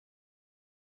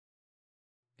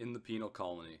In the Penal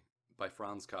Colony, by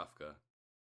Franz Kafka.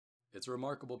 It's a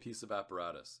remarkable piece of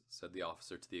apparatus, said the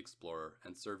officer to the explorer,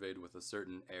 and surveyed with a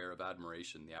certain air of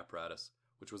admiration the apparatus,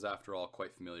 which was after all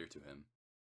quite familiar to him.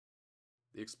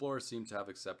 The explorer seemed to have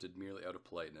accepted merely out of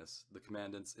politeness the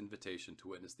commandant's invitation to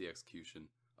witness the execution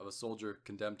of a soldier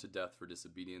condemned to death for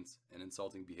disobedience and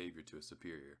insulting behavior to a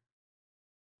superior.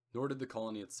 Nor did the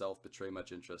colony itself betray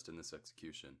much interest in this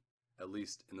execution, at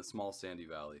least in the small sandy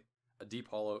valley, a deep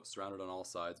hollow surrounded on all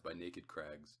sides by naked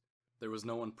crags. There was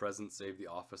no one present save the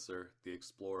officer, the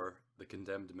explorer, the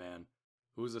condemned man,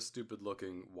 who was a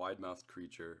stupid-looking, wide-mouthed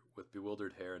creature with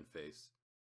bewildered hair and face,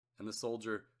 and the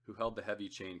soldier who held the heavy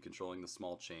chain controlling the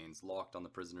small chains locked on the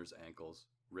prisoner's ankles,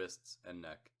 wrists, and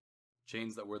neck,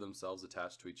 chains that were themselves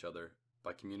attached to each other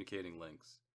by communicating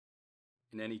links.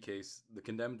 In any case, the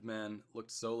condemned man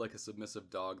looked so like a submissive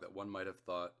dog that one might have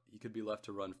thought he could be left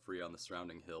to run free on the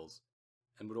surrounding hills,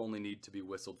 and would only need to be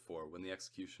whistled for when the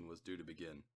execution was due to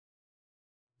begin.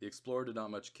 The explorer did not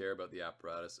much care about the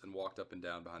apparatus and walked up and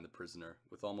down behind the prisoner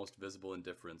with almost visible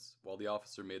indifference while the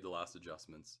officer made the last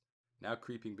adjustments, now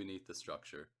creeping beneath the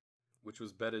structure, which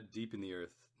was bedded deep in the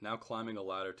earth, now climbing a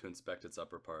ladder to inspect its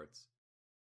upper parts.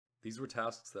 These were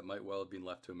tasks that might well have been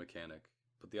left to a mechanic,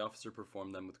 but the officer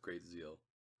performed them with great zeal.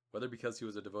 Whether because he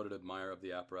was a devoted admirer of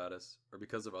the apparatus, or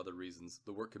because of other reasons,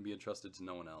 the work can be entrusted to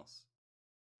no one else.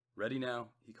 "Ready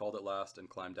now," he called at last and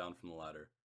climbed down from the ladder.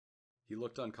 He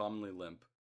looked uncommonly limp,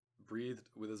 breathed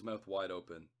with his mouth wide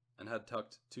open, and had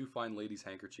tucked two fine ladies'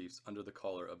 handkerchiefs under the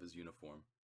collar of his uniform.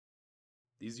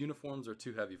 "These uniforms are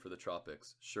too heavy for the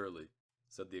tropics, surely,"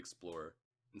 said the explorer,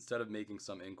 instead of making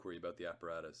some inquiry about the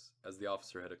apparatus, as the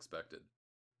officer had expected.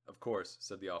 "Of course,"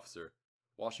 said the officer,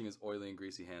 washing his oily and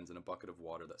greasy hands in a bucket of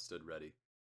water that stood ready.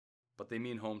 "But they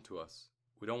mean home to us.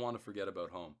 We don't want to forget about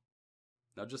home.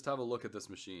 Now just have a look at this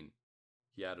machine,"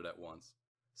 he added at once,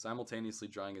 simultaneously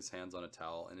drying his hands on a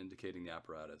towel and indicating the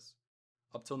apparatus.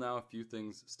 Up till now a few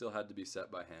things still had to be set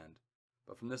by hand,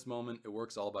 but from this moment it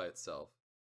works all by itself.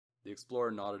 The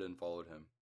explorer nodded and followed him.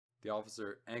 The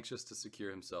officer, anxious to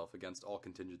secure himself against all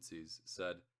contingencies,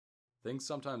 said, "Things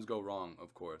sometimes go wrong,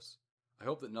 of course. I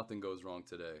hope that nothing goes wrong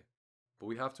today, but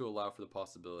we have to allow for the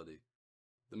possibility.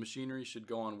 The machinery should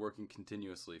go on working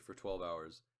continuously for 12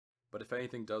 hours, but if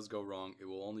anything does go wrong, it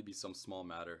will only be some small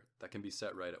matter that can be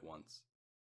set right at once.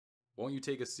 Won't you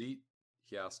take a seat?"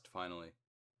 he asked finally,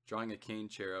 drawing a cane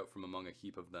chair out from among a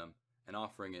heap of them and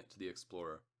offering it to the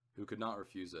explorer, who could not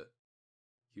refuse it.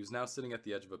 He was now sitting at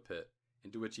the edge of a pit,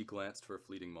 into which he glanced for a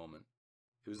fleeting moment.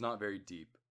 It was not very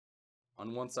deep.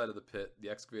 On one side of the pit, the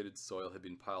excavated soil had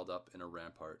been piled up in a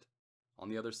rampart. On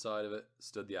the other side of it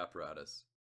stood the apparatus.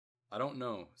 "I don't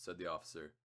know," said the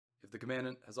officer, "if the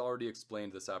commandant has already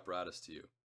explained this apparatus to you."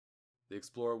 The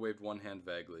explorer waved one hand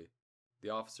vaguely. The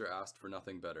officer asked for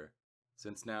nothing better,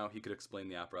 since now he could explain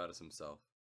the apparatus himself.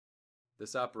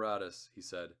 "This apparatus," he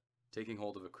said, taking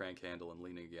hold of a crank handle and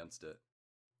leaning against it,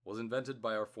 "was invented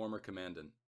by our former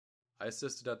commandant. I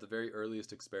assisted at the very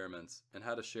earliest experiments and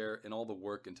had a share in all the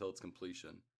work until its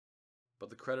completion, but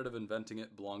the credit of inventing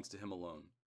it belongs to him alone.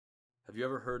 Have you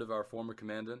ever heard of our former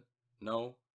commandant?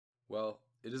 No? Well,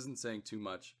 it isn't saying too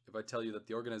much if I tell you that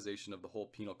the organization of the whole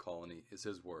penal colony is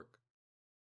his work.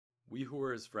 We who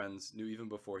were his friends knew even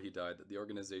before he died that the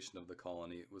organization of the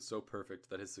colony was so perfect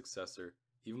that his successor,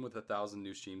 even with 1,000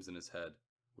 new schemes in his head,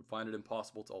 would find it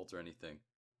impossible to alter anything,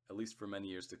 at least for many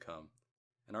years to come.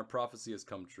 And our prophecy has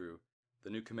come true. The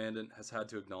new commandant has had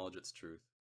to acknowledge its truth.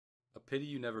 A pity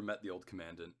you never met the old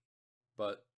commandant.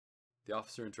 But," the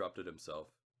officer interrupted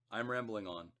himself, "I am rambling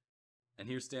on, and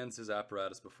here stands his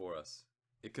apparatus before us.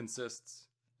 It consists,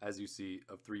 as you see,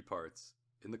 of 3 parts.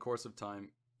 In the course of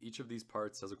time, each of these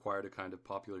parts has acquired a kind of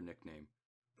popular nickname.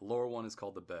 The lower one is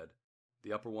called the bed,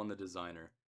 the upper one the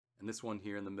designer, and this one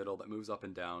here in the middle that moves up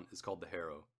and down is called the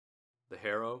harrow." "The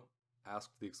harrow?"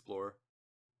 asked the explorer.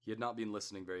 He had not been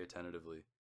listening very attentively.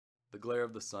 The glare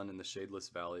of the sun in the shadeless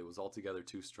valley was altogether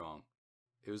too strong.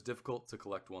 It was difficult to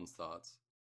collect one's thoughts.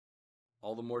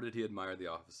 All the more did he admire the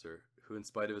officer, who, in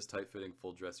spite of his tight-fitting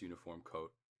full-dress uniform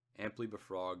coat, amply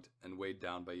befrogged and weighed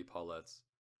down by epaulettes,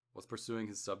 was pursuing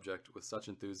his subject with such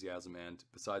enthusiasm and,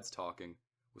 besides talking,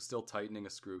 was still tightening a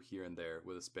screw here and there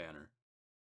with a spanner.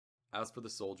 As for the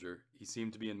soldier, he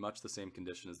seemed to be in much the same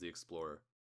condition as the explorer.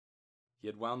 He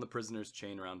had wound the prisoner's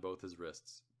chain around both his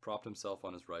wrists, propped himself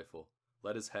on his rifle,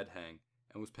 let his head hang,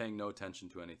 and was paying no attention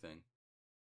to anything.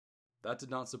 That did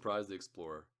not surprise the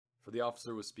explorer, for the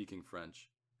officer was speaking French,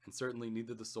 and certainly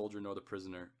neither the soldier nor the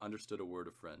prisoner understood a word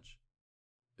of French.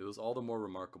 It was all the more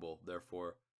remarkable,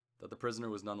 therefore, that the prisoner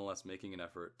was nonetheless making an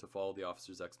effort to follow the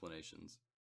officer's explanations.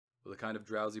 With a kind of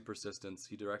drowsy persistence,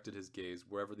 he directed his gaze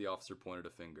wherever the officer pointed a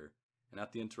finger, and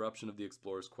at the interruption of the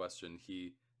explorer's question,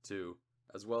 he, too,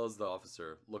 as well as the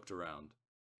officer, looked around.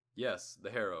 Yes,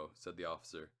 the harrow, said the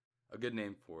officer. A good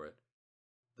name for it.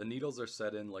 The needles are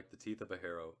set in like the teeth of a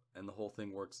harrow, and the whole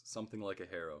thing works something like a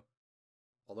harrow,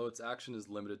 although its action is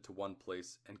limited to one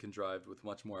place and contrived with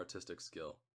much more artistic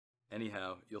skill.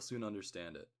 Anyhow, you'll soon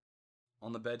understand it.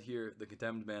 On the bed here, the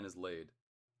condemned man is laid.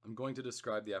 I'm going to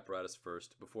describe the apparatus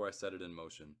first, before I set it in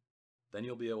motion. Then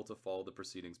you'll be able to follow the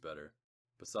proceedings better.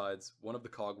 Besides, one of the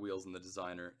cogwheels in the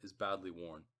designer is badly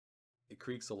worn. It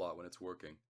creaks a lot when it's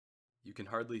working. You can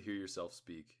hardly hear yourself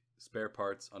speak. Spare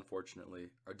parts, unfortunately,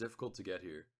 are difficult to get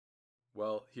here.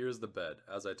 Well, here is the bed,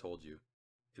 as I told you.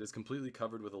 It is completely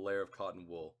covered with a layer of cotton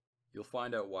wool. You'll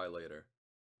find out why later.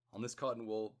 On this cotton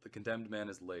wool, the condemned man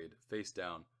is laid, face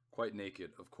down, quite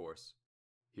naked, of course.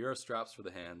 Here are straps for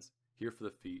the hands, here for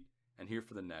the feet, and here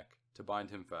for the neck, to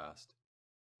bind him fast.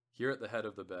 Here at the head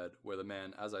of the bed, where the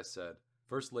man, as I said,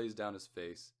 first lays down his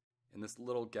face, in this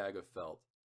little gag of felt,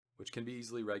 which can be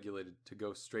easily regulated to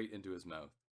go straight into his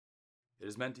mouth. It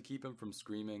is meant to keep him from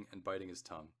screaming and biting his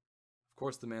tongue. Of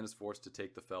course the man is forced to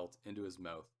take the felt into his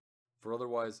mouth, for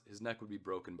otherwise his neck would be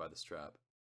broken by the strap.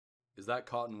 Is that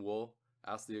cotton wool?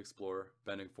 Asked the explorer,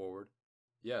 bending forward.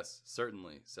 Yes,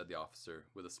 certainly, said the officer,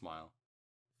 with a smile.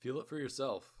 Feel it for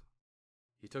yourself.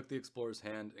 He took the explorer's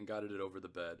hand and guided it over the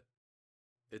bed.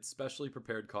 It's specially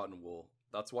prepared cotton wool,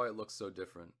 that's why it looks so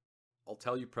different. I'll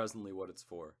tell you presently what it's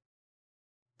for.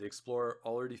 The explorer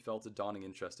already felt a dawning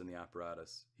interest in the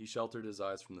apparatus. He sheltered his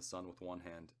eyes from the sun with one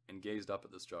hand and gazed up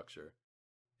at the structure.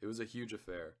 It was a huge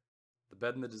affair. The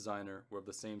bed and the designer were of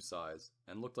the same size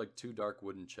and looked like two dark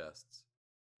wooden chests.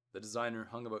 The designer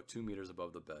hung about 2 meters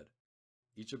above the bed.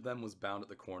 Each of them was bound at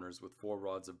the corners with 4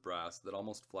 rods of brass that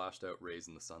almost flashed out rays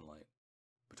in the sunlight.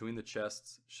 Between the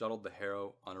chests shuttled the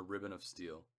harrow on a ribbon of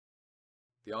steel.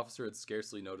 The officer had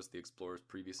scarcely noticed the explorer's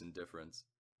previous indifference,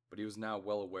 but he was now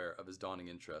well aware of his dawning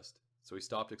interest, so he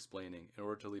stopped explaining in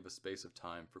order to leave a space of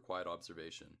time for quiet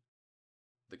observation.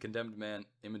 The condemned man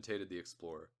imitated the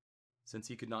explorer. Since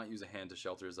he could not use a hand to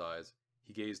shelter his eyes,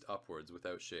 he gazed upwards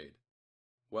without shade.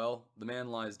 Well, the man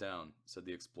lies down, said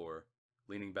the explorer,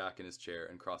 leaning back in his chair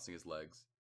and crossing his legs.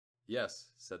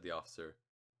 Yes, said the officer,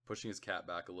 pushing his cap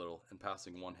back a little and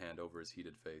passing one hand over his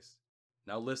heated face.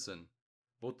 Now listen.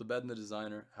 Both the bed and the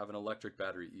designer have an electric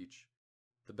battery each.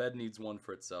 The bed needs one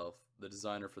for itself, the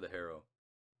designer for the harrow.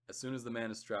 As soon as the man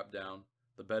is strapped down,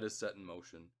 the bed is set in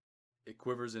motion. It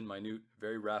quivers in minute,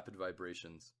 very rapid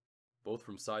vibrations, both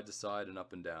from side to side and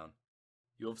up and down.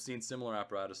 You have seen similar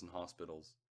apparatus in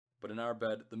hospitals, but in our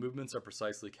bed the movements are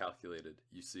precisely calculated,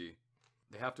 you see.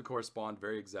 They have to correspond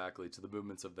very exactly to the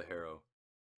movements of the harrow,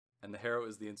 and the harrow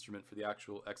is the instrument for the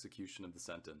actual execution of the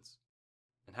sentence.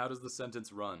 And how does the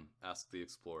sentence run? Asked the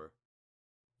explorer.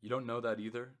 You don't know that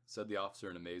either? Said the officer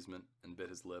in amazement, and bit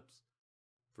his lips.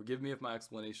 Forgive me if my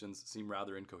explanations seem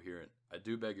rather incoherent. I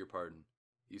do beg your pardon.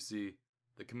 You see,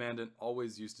 the commandant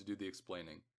always used to do the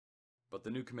explaining, but the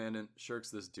new commandant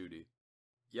shirks this duty.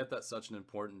 Yet that such an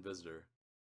important visitor.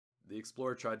 The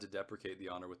explorer tried to deprecate the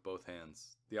honor with both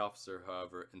hands. The officer,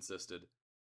 however, insisted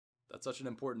that such an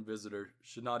important visitor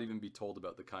should not even be told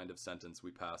about the kind of sentence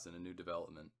we pass in a new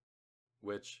development,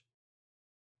 which...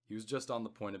 He was just on the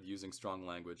point of using strong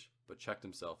language, but checked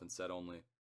himself and said only,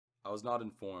 I was not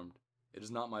informed. It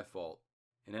is not my fault.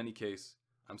 In any case,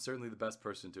 I'm certainly the best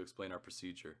person to explain our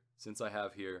procedure, since I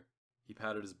have here, he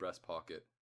patted his breast pocket,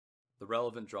 the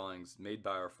relevant drawings made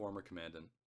by our former commandant.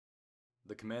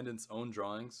 The commandant's own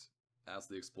drawings? Asked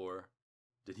the explorer.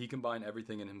 Did he combine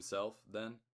everything in himself,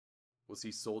 then? Was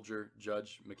he soldier,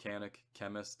 judge, mechanic,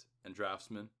 chemist, and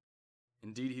draftsman?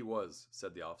 Indeed he was,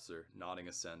 said the officer, nodding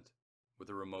assent, with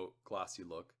a remote, glassy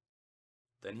look.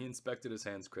 Then he inspected his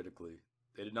hands critically.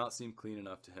 They did not seem clean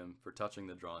enough to him for touching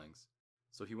the drawings,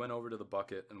 so he went over to the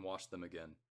bucket and washed them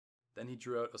again. Then he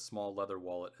drew out a small leather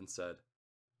wallet and said,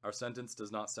 Our sentence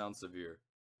does not sound severe.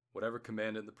 Whatever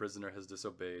commandant the prisoner has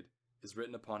disobeyed is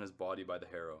written upon his body by the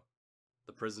harrow.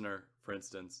 The prisoner, for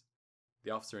instance,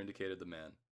 the officer indicated the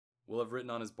man, will have written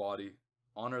on his body,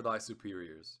 Honor thy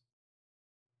superiors.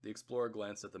 The explorer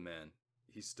glanced at the man.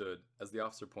 He stood, as the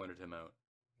officer pointed him out,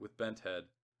 with bent head,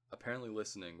 apparently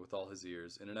listening with all his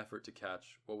ears in an effort to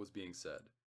catch what was being said.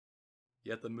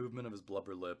 Yet the movement of his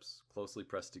blubber lips, closely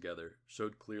pressed together,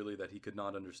 showed clearly that he could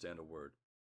not understand a word.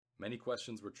 Many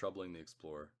questions were troubling the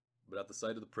explorer, but at the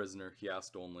sight of the prisoner he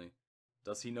asked only,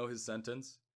 Does he know his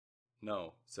sentence?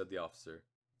 No, said the officer,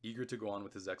 eager to go on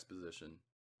with his exposition,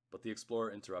 but the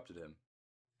explorer interrupted him.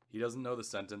 He doesn't know the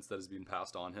sentence that has been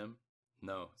passed on him?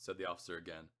 No, said the officer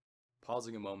again.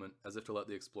 pausing a moment as if to let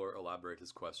the explorer elaborate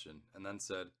his question, and then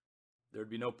said, "There would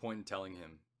be no point in telling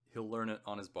him. He'll learn it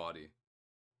on his body."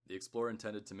 The explorer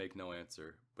intended to make no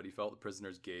answer, but he felt the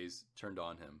prisoner's gaze turned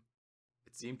on him.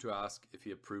 It seemed to ask if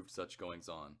he approved such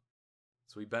goings-on.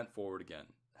 So he bent forward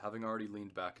again, having already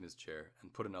leaned back in his chair,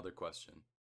 and put another question.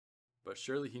 "But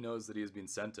surely he knows that he has been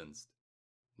sentenced."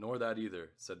 "Nor that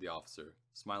either," said the officer,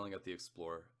 smiling at the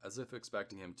explorer, as if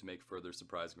expecting him to make further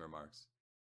surprising remarks.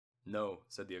 "No,"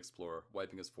 said the explorer,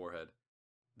 wiping his forehead.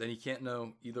 "Then he can't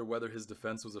know either whether his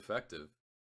defense was effective."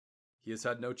 "He has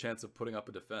had no chance of putting up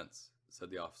a defense," said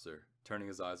the officer, turning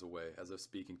his eyes away as if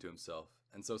speaking to himself,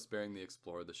 and so sparing the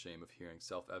explorer the shame of hearing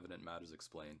self-evident matters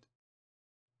explained.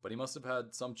 "But he must have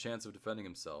had some chance of defending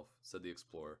himself," said the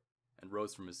explorer, and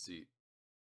rose from his seat.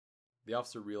 The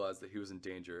officer realized that he was in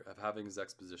danger of having his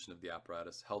exposition of the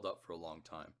apparatus held up for a long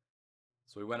time.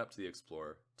 So he went up to the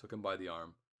explorer, took him by the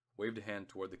arm, waved a hand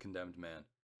toward the condemned man,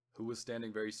 who was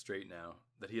standing very straight now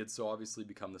that he had so obviously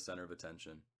become the center of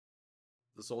attention.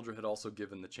 The soldier had also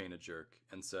given the chain a jerk,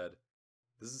 and said,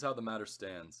 "This is how the matter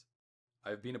stands. I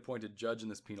have been appointed judge in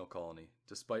this penal colony,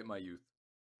 despite my youth,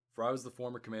 for I was the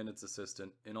former commandant's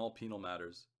assistant in all penal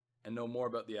matters, and know more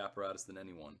about the apparatus than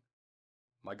anyone.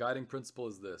 My guiding principle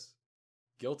is this: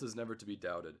 guilt is never to be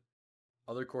doubted.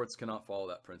 Other courts cannot follow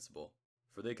that principle,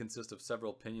 for they consist of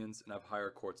several opinions and have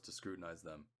higher courts to scrutinize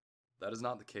them. That is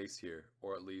not the case here,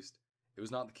 or at least, it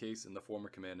was not the case in the former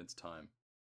commandant's time.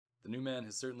 The new man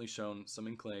has certainly shown some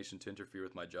inclination to interfere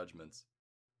with my judgments,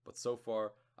 but so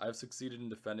far I have succeeded in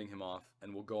defending him off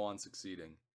and will go on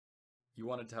succeeding. You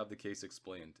wanted to have the case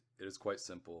explained. It is quite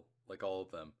simple, like all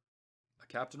of them. A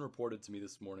captain reported to me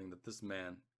this morning that this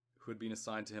man, who had been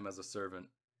assigned to him as a servant,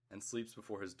 and sleeps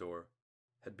before his door,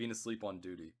 had been asleep on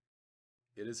duty.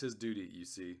 It is his duty, you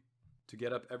see, to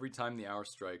get up every time the hour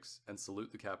strikes and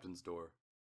salute the captain's door.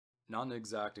 Not an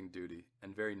exacting duty,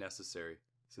 and very necessary,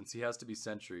 since he has to be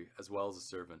sentry as well as a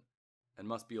servant, and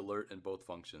must be alert in both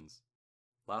functions.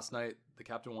 Last night, the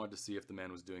captain wanted to see if the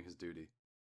man was doing his duty.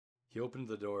 He opened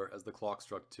the door as the clock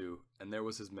struck 2, and there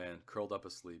was his man, curled up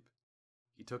asleep.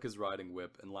 He took his riding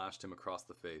whip and lashed him across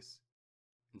the face.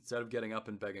 Instead of getting up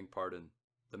and begging pardon,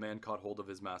 the man caught hold of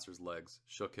his master's legs,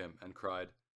 shook him, and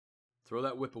cried, "Throw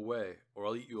that whip away, or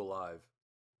I'll eat you alive."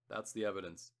 That's the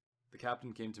evidence. The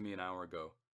captain came to me an hour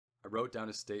ago. I wrote down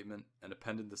his statement and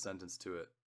appended the sentence to it.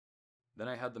 Then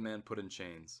I had the man put in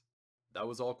chains. That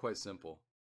was all quite simple.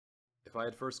 If I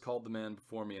had first called the man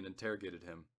before me and interrogated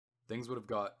him, things would have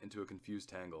got into a confused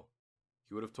tangle.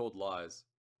 He would have told lies,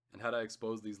 and had I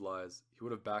exposed these lies, he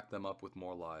would have backed them up with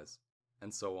more lies,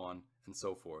 and so on, and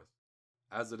so forth.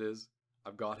 As it is,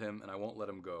 I've got him and I won't let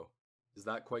him go. Is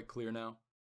that quite clear now?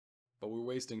 But we're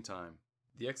wasting time.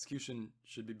 The execution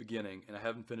should be beginning, and I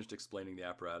haven't finished explaining the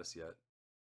apparatus yet.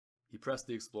 He pressed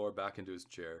the explorer back into his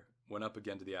chair, went up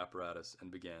again to the apparatus,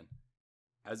 and began.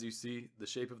 As you see, the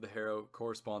shape of the harrow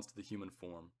corresponds to the human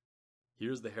form.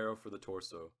 Here is the harrow for the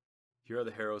torso. Here are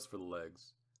the harrows for the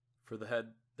legs. For the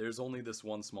head, there is only this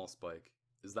one small spike.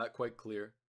 Is that quite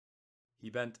clear? He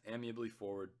bent amiably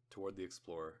forward toward the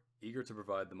explorer, eager to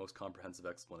provide the most comprehensive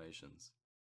explanations.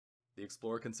 The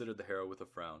explorer considered the harrow with a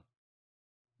frown.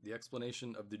 The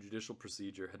explanation of the judicial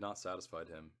procedure had not satisfied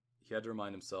him. He had to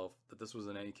remind himself that this was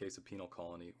in any case a penal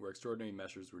colony where extraordinary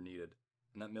measures were needed,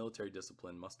 and that military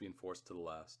discipline must be enforced to the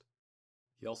last.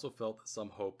 He also felt that some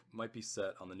hope might be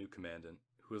set on the new commandant,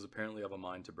 who was apparently of a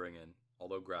mind to bring in,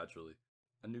 although gradually,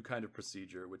 a new kind of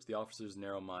procedure which the officer's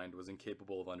narrow mind was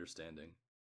incapable of understanding.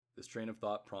 This train of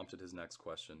thought prompted his next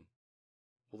question.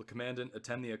 "Will the commandant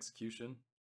attend the execution?"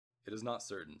 "It is not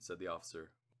certain," said the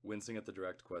officer, wincing at the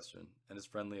direct question, and his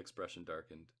friendly expression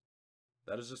darkened.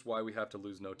 "That is just why we have to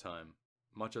lose no time.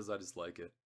 Much as I dislike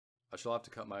it, I shall have to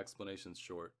cut my explanations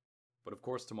short. But of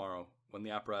course tomorrow, when the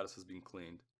apparatus has been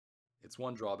cleaned. Its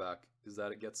one drawback is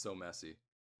that it gets so messy.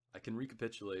 I can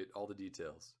recapitulate all the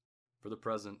details. For the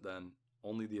present, then,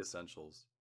 only the essentials.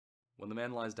 When the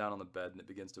man lies down on the bed and it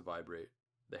begins to vibrate,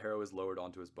 the harrow is lowered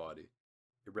onto his body.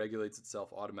 It regulates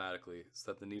itself automatically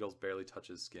so that the needles barely touch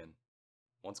his skin.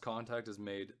 Once contact is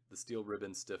made, the steel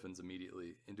ribbon stiffens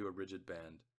immediately into a rigid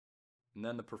band. And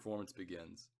then the performance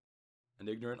begins. An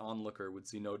ignorant onlooker would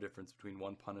see no difference between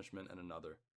one punishment and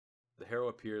another. The harrow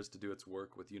appears to do its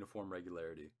work with uniform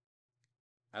regularity.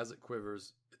 As it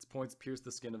quivers, its points pierce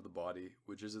the skin of the body,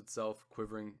 which is itself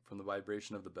quivering from the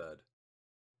vibration of the bed.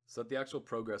 So that the actual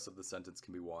progress of the sentence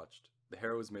can be watched, the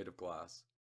harrow is made of glass.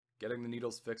 Getting the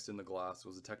needles fixed in the glass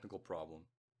was a technical problem,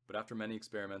 but after many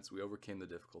experiments we overcame the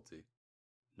difficulty.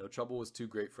 No trouble was too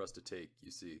great for us to take,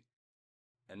 you see.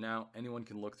 And now anyone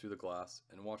can look through the glass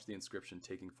and watch the inscription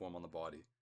taking form on the body.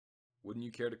 Wouldn't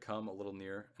you care to come a little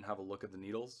nearer and have a look at the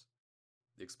needles?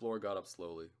 The explorer got up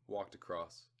slowly, walked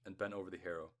across, and bent over the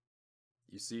harrow.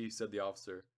 You see, said the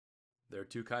officer, there are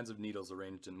two kinds of needles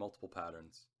arranged in multiple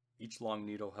patterns. Each long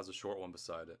needle has a short one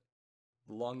beside it.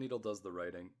 The long needle does the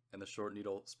writing, and the short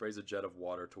needle sprays a jet of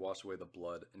water to wash away the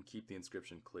blood and keep the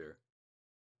inscription clear.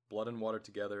 Blood and water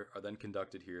together are then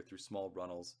conducted here through small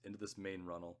runnels into this main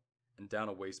runnel, and down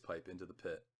a waste pipe into the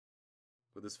pit.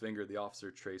 With his finger, the officer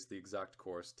traced the exact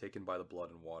course taken by the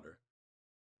blood and water.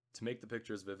 To make the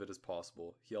picture as vivid as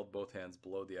possible, he held both hands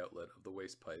below the outlet of the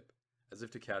waste pipe, as if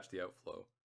to catch the outflow,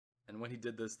 and when he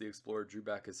did this, the explorer drew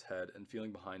back his head and,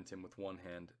 feeling behind him with one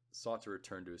hand, sought to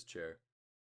return to his chair.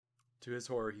 To his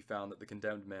horror, he found that the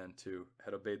condemned man, too,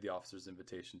 had obeyed the officer's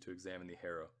invitation to examine the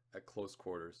harrow at close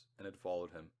quarters and had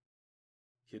followed him.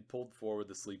 He had pulled forward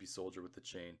the sleepy soldier with the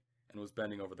chain and was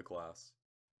bending over the glass.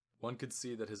 One could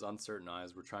see that his uncertain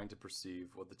eyes were trying to perceive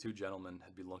what the two gentlemen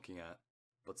had been looking at,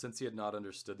 but since he had not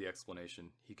understood the explanation,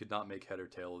 he could not make head or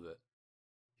tail of it.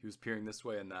 He was peering this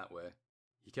way and that way.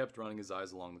 He kept running his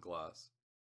eyes along the glass.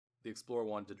 The explorer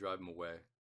wanted to drive him away,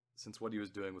 since what he was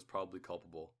doing was probably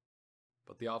culpable.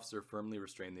 But the officer firmly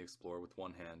restrained the explorer with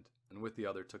one hand, and with the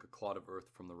other took a clod of earth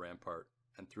from the rampart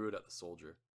and threw it at the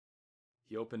soldier.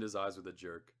 He opened his eyes with a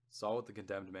jerk, saw what the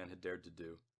condemned man had dared to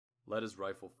do, let his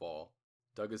rifle fall,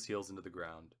 dug his heels into the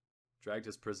ground, dragged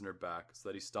his prisoner back so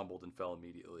that he stumbled and fell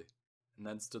immediately, and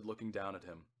then stood looking down at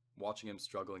him, watching him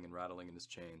struggling and rattling in his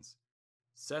chains.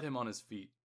 "Set him on his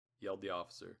feet," yelled the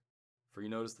officer, for he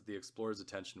noticed that the explorer's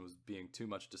attention was being too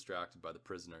much distracted by the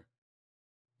prisoner.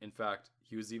 In fact,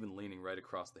 he was even leaning right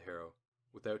across the harrow,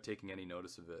 without taking any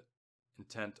notice of it,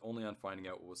 intent only on finding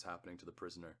out what was happening to the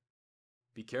prisoner.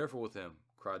 "Be careful with him,"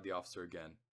 cried the officer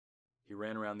again. He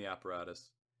ran around the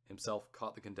apparatus, himself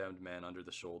caught the condemned man under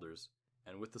the shoulders,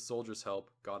 and with the soldier's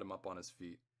help got him up on his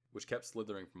feet, which kept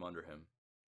slithering from under him.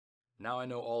 "Now I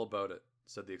know all about it,"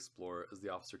 said the explorer as the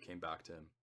officer came back to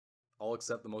him. "All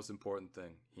except the most important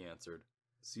thing," he answered,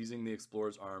 seizing the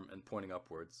explorer's arm and pointing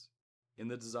upwards. "In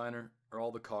the designer are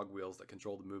all the cogwheels that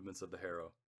control the movements of the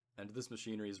harrow, and this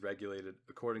machinery is regulated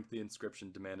according to the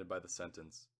inscription demanded by the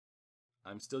sentence. I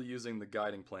am still using the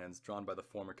guiding plans drawn by the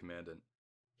former commandant.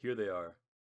 Here they are."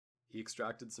 He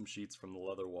extracted some sheets from the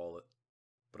leather wallet.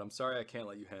 "But I'm sorry I can't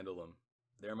let you handle them.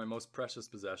 They are my most precious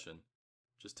possession.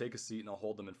 Just take a seat and I'll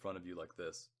hold them in front of you like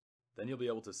this. Then you'll be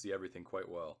able to see everything quite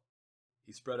well."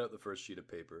 He spread out the first sheet of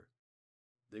paper.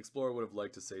 The explorer would have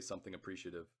liked to say something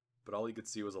appreciative, but all he could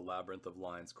see was a labyrinth of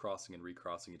lines crossing and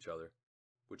recrossing each other,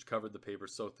 which covered the paper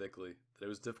so thickly that it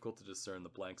was difficult to discern the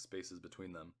blank spaces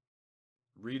between them.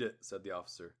 "Read it," said the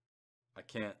officer. "I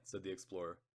can't," said the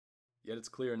explorer. "Yet it's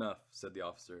clear enough," said the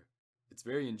officer. "It's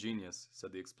very ingenious,"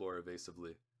 said the explorer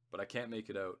evasively, "but I can't make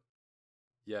it out."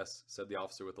 "Yes," said the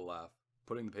officer with a laugh,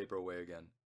 putting the paper away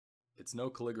again. "It's no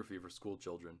calligraphy for school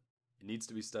children. It needs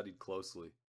to be studied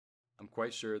closely. I'm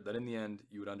quite sure that in the end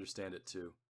you would understand it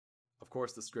too. Of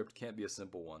course the script can't be a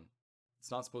simple one. It's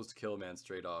not supposed to kill a man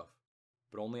straight off,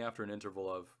 but only after an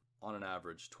interval of, on an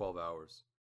average, 12 hours.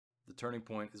 The turning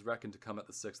point is reckoned to come at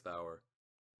the 6th hour,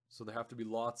 so there have to be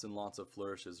lots and lots of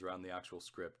flourishes around the actual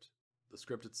script. The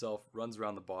script itself runs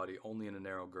around the body only in a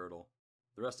narrow girdle.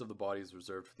 The rest of the body is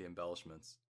reserved for the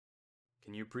embellishments.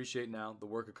 Can you appreciate now the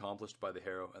work accomplished by the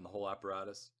harrow and the whole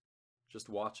apparatus? Just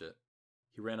watch it."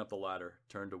 He ran up the ladder,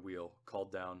 turned a wheel,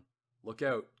 called down, "Look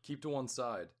out! Keep to one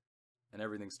side!" and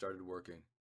everything started working.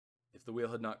 If the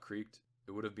wheel had not creaked,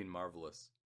 it would have been marvelous.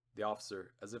 The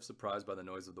officer, as if surprised by the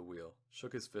noise of the wheel,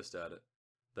 shook his fist at it,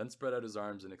 then spread out his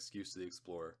arms in excuse to the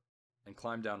explorer, and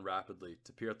climbed down rapidly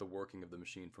to peer at the working of the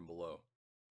machine from below.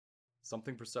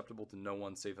 Something perceptible to no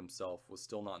one save himself was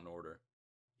still not in order.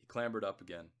 He clambered up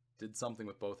again, did something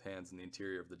with both hands in the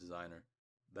interior of the designer,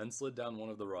 then slid down one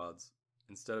of the rods,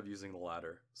 instead of using the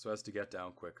ladder, so as to get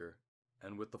down quicker,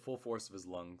 and with the full force of his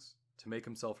lungs, to make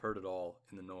himself heard at all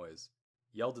in the noise,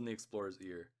 yelled in the explorer's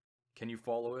ear, "Can you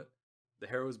follow it? The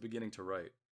harrow is beginning to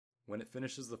write. When it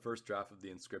finishes the first draft of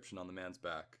the inscription on the man's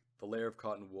back, the layer of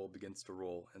cotton wool begins to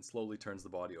roll and slowly turns the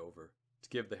body over, to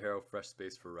give the harrow fresh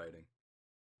space for writing.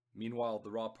 Meanwhile,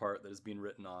 the raw part that has been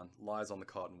written on lies on the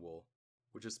cotton wool,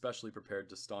 which is specially prepared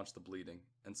to staunch the bleeding,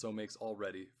 and so makes all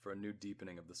ready for a new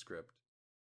deepening of the script.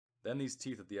 Then these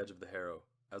teeth at the edge of the harrow,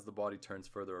 as the body turns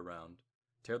further around,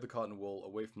 tear the cotton wool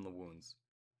away from the wounds,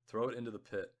 throw it into the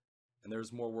pit, and there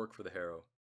is more work for the harrow.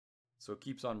 So it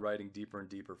keeps on writing deeper and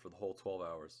deeper for the whole 12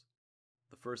 hours.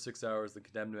 The first 6 hours, the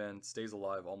condemned man stays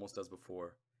alive almost as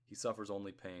before. He suffers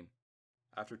only pain.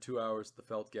 After 2 hours, the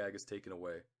felt gag is taken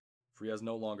away, for he has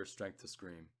no longer strength to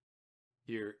scream.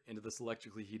 Here, into this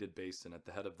electrically heated basin at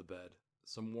the head of the bed,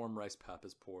 some warm rice pap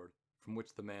is poured, from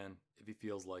which the man, if he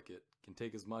feels like it, can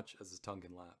take as much as his tongue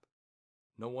can lap.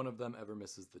 No one of them ever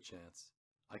misses the chance.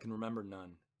 I can remember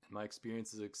none, and my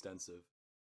experience is extensive.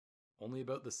 Only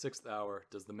about the 6th hour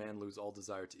does the man lose all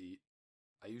desire to eat.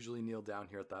 I usually kneel down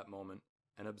here at that moment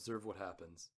and observe what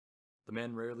happens. The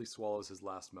man rarely swallows his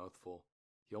last mouthful.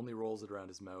 He only rolls it around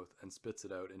his mouth and spits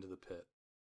it out into the pit.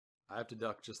 I have to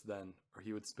duck just then, or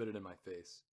he would spit it in my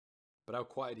face. But how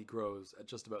quiet he grows at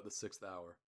just about the 6th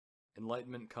hour.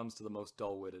 Enlightenment comes to the most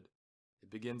dull-witted. It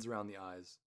begins around the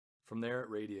eyes. From there it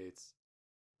radiates.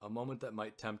 A moment that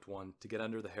might tempt one to get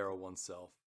under the harrow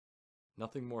oneself.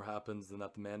 Nothing more happens than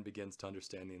that the man begins to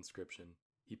understand the inscription.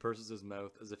 He purses his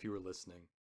mouth as if he were listening.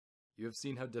 You have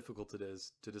seen how difficult it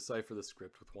is to decipher the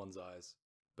script with one's eyes,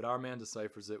 but our man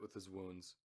deciphers it with his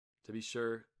wounds. To be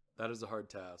sure, that is a hard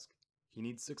task. He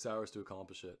needs 6 hours to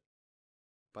accomplish it.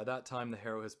 By that time the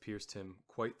harrow has pierced him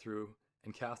quite through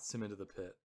and casts him into the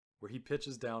pit, where he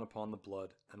pitches down upon the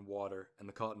blood and water and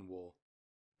the cotton wool.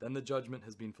 Then the judgment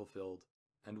has been fulfilled,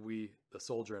 and we, the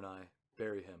soldier and I,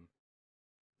 bury him.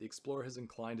 The explorer has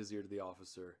inclined his ear to the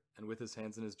officer, and with his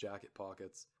hands in his jacket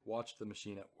pockets, watched the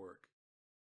machine at work.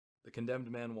 The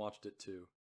condemned man watched it too,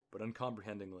 but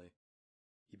uncomprehendingly.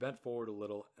 He bent forward a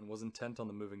little and was intent on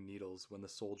the moving needles when the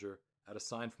soldier, at a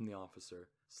sign from the officer,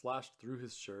 slashed through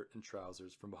his shirt and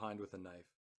trousers from behind with a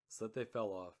knife, so that they fell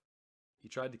off. He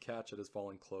tried to catch at his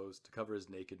falling clothes to cover his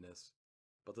nakedness,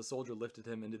 but the soldier lifted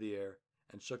him into the air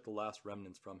and shook the last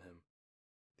remnants from him.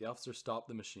 The officer stopped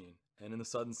the machine, and in the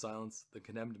sudden silence, the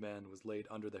condemned man was laid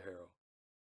under the harrow.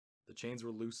 The chains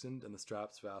were loosened and the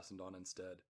straps fastened on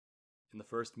instead. In the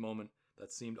first moment,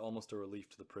 that seemed almost a relief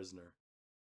to the prisoner.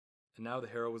 And now the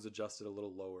harrow was adjusted a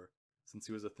little lower, since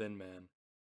he was a thin man.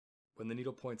 When the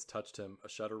needle points touched him, a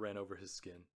shudder ran over his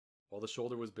skin. While the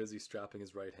shoulder was busy strapping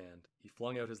his right hand, he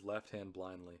flung out his left hand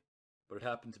blindly, but it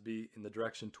happened to be in the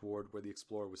direction toward where the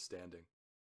explorer was standing.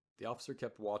 The officer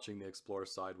kept watching the explorer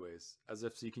sideways, as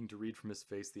if seeking to read from his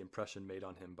face the impression made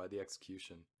on him by the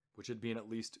execution, which had been at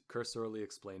least cursorily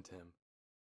explained to him.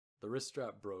 The wrist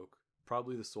strap broke.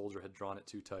 Probably the soldier had drawn it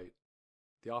too tight.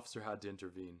 The officer had to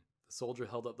intervene. The soldier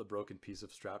held up the broken piece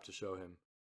of strap to show him.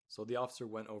 So the officer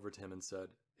went over to him and said,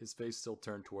 his face still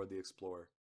turned toward the explorer,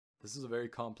 "This is a very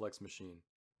complex machine.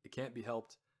 It can't be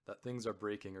helped that things are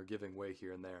breaking or giving way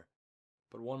here and there.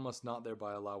 But one must not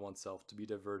thereby allow oneself to be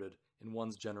diverted in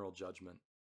one's general judgment.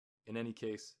 In any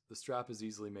case, the strap is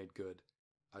easily made good.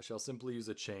 I shall simply use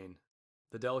a chain.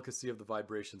 The delicacy of the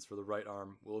vibrations for the right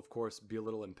arm will of course be a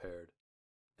little impaired."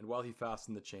 And while he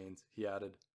fastened the chains, he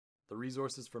added, "The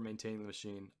resources for maintaining the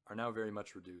machine are now very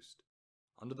much reduced.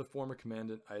 Under the former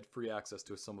commandant, I had free access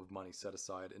to a sum of money set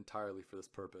aside entirely for this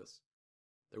purpose.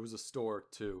 There was a store,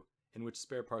 too, in which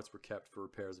spare parts were kept for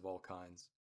repairs of all kinds.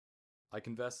 I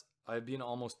confess I have been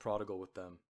almost prodigal with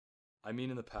them. I mean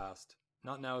in the past,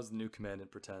 not now as the new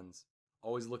commandant pretends,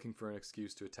 always looking for an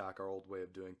excuse to attack our old way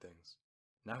of doing things.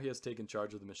 Now he has taken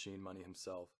charge of the machine money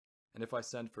himself, and if I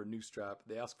send for a new strap,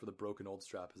 they ask for the broken old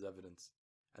strap as evidence,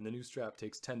 and the new strap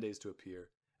takes 10 days to appear,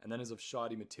 and then is of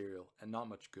shoddy material and not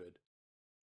much good.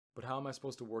 But how am I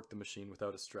supposed to work the machine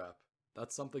without a strap?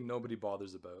 That's something nobody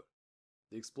bothers about."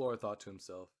 The explorer thought to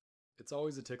himself, it's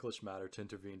always a ticklish matter to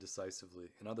intervene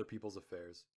decisively in other people's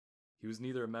affairs. He was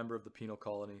neither a member of the Penal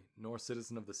Colony nor a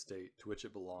citizen of the state to which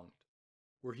it belonged.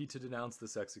 Were he to denounce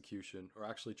this execution or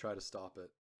actually try to stop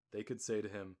it, they could say to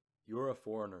him, "You are a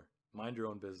foreigner, mind your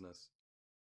own business."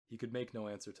 He could make no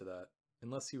answer to that,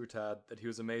 unless he were to add that he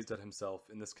was amazed at himself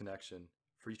in this connection,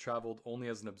 for he travelled only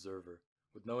as an observer,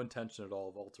 with no intention at all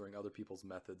of altering other people's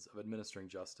methods of administering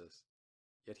justice.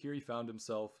 Yet here he found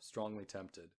himself strongly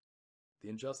tempted. The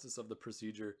injustice of the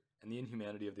procedure and the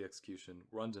inhumanity of the execution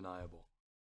were undeniable.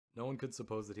 No one could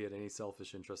suppose that he had any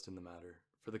selfish interest in the matter,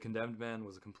 for the condemned man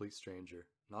was a complete stranger,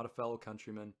 not a fellow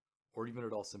countryman, or even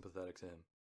at all sympathetic to him.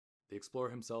 The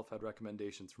explorer himself had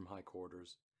recommendations from high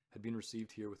quarters, had been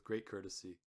received here with great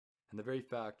courtesy, and the very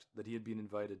fact that he had been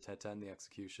invited to attend the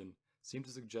execution seemed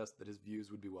to suggest that his views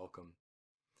would be welcome.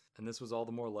 And this was all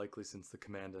the more likely since the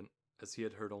commandant, as he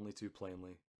had heard only too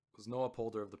plainly, was no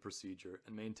upholder of the procedure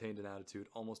and maintained an attitude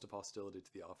almost of hostility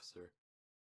to the officer.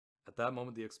 At that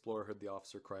moment the explorer heard the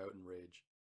officer cry out in rage.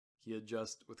 He had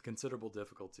just, with considerable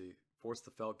difficulty, forced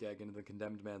the felt gag into the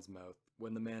condemned man's mouth,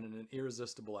 when the man in an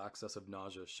irresistible access of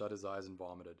nausea shut his eyes and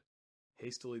vomited.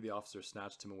 Hastily the officer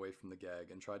snatched him away from the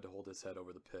gag and tried to hold his head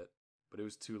over the pit, but it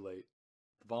was too late.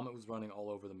 The vomit was running all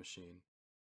over the machine.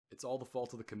 "It's all the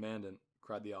fault of the commandant,"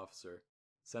 cried the officer,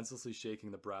 senselessly shaking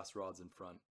the brass rods in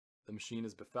front. "The machine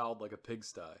is befouled like a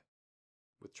pigsty."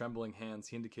 With trembling hands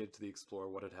he indicated to the explorer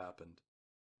what had happened.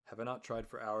 Have I not tried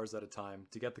for hours at a time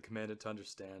to get the commandant to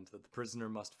understand that the prisoner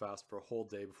must fast for a whole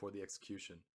day before the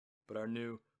execution? But our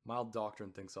new, mild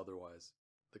doctrine thinks otherwise.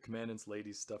 The commandant's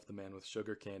ladies stuff the man with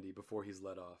sugar candy before he's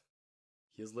let off.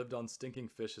 He has lived on stinking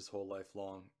fish his whole life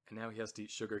long, and now he has to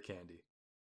eat sugar candy.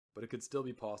 But it could still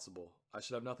be possible. I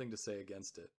should have nothing to say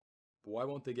against it. But why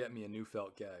won't they get me a new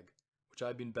felt gag, which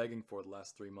I've been begging for the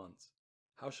last 3 months?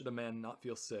 How should a man not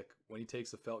feel sick when he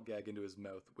takes a felt gag into his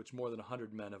mouth, which more than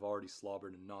 100 men have already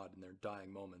slobbered and gnawed in their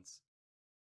dying moments?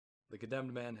 The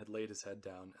condemned man had laid his head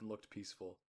down and looked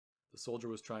peaceful. The soldier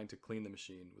was trying to clean the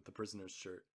machine with the prisoner's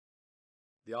shirt.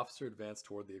 The officer advanced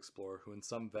toward the explorer, who in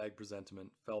some vague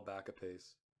presentiment fell back a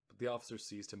pace, but the officer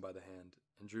seized him by the hand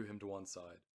and drew him to one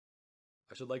side.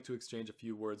 "I should like to exchange a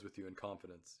few words with you in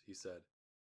confidence," he said.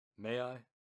 "May I?"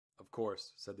 "Of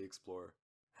course," said the explorer,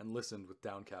 and listened with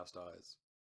downcast eyes.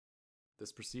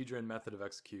 This procedure and method of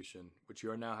execution, which you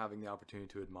are now having the opportunity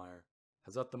to admire,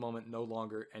 has at the moment no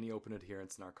longer any open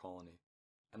adherents in our colony,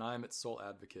 and I am its sole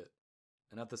advocate,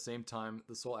 and at the same time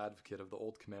the sole advocate of the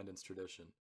old commandant's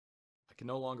tradition. I can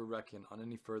no longer reckon on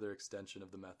any further extension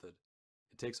of the method.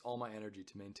 It takes all my energy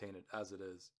to maintain it as it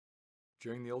is.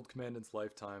 During the old commandant's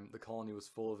lifetime, the colony was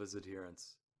full of his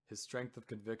adherents. His strength of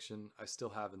conviction I still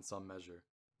have in some measure,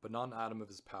 but not an atom of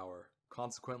his power.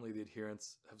 Consequently, the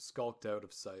adherents have skulked out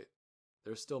of sight.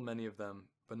 There are still many of them,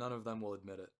 but none of them will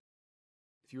admit it.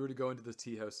 If you were to go into the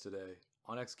tea house today,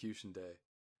 on execution day,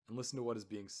 and listen to what is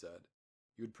being said,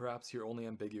 you would perhaps hear only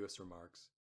ambiguous remarks.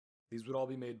 These would all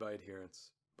be made by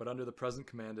adherents, but under the present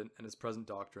commandant and his present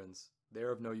doctrines, they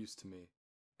are of no use to me.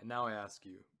 And now I ask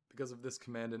you, because of this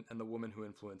commandant and the woman who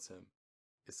influence him,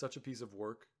 is such a piece of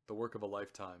work the work of a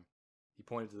lifetime? He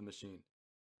pointed to the machine.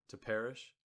 To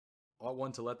perish? Ought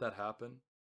one to let that happen?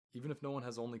 Even if no one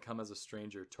has only come as a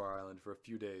stranger to our island for a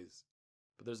few days.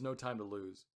 But there's no time to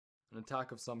lose. An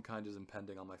attack of some kind is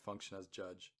impending on my function as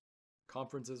judge.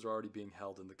 Conferences are already being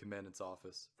held in the commandant's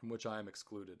office, from which I am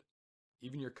excluded.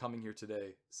 Even your coming here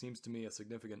today seems to me a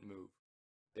significant move.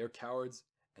 They are cowards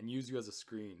and use you as a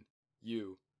screen.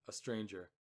 You, a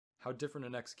stranger. How different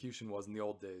an execution was in the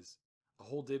old days. A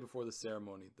whole day before the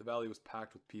ceremony, the valley was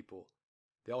packed with people.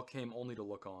 They all came only to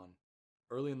look on.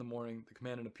 Early in the morning, the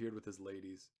commandant appeared with his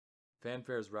ladies.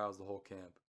 Fanfares roused the whole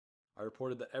camp. I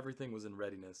reported that everything was in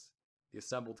readiness. The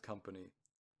assembled company,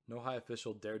 no high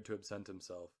official dared to absent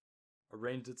himself,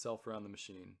 arranged itself around the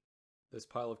machine. This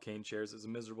pile of cane chairs is a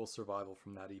miserable survival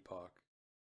from that epoch.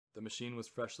 The machine was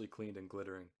freshly cleaned and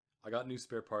glittering. I got new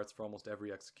spare parts for almost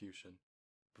every execution.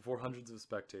 Before hundreds of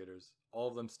spectators, all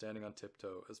of them standing on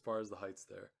tiptoe as far as the heights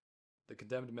there, the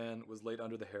condemned man was laid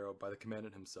under the harrow by the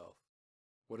commandant himself.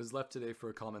 What is left today for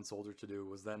a common soldier to do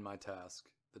was then my task,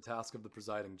 the task of the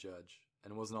presiding judge,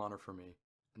 and was an honor for me.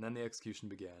 And then the execution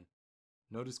began.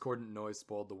 No discordant noise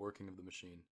spoiled the working of the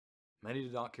machine. Many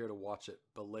did not care to watch it,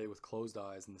 but lay with closed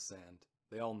eyes in the sand.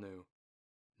 They all knew.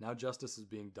 Now justice is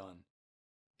being done.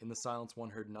 In the silence one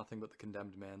heard nothing but the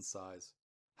condemned man's sighs,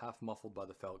 half muffled by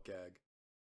the felt gag.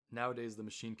 Nowadays the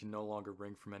machine can no longer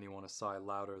wring from anyone a sigh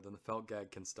louder than the felt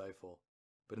gag can stifle.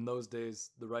 But in those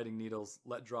days, the writing needles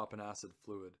let drop an acid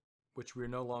fluid, which we are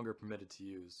no longer permitted to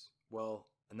use. Well,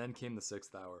 and then came the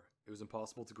 6th hour. It was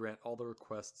impossible to grant all the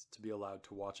requests to be allowed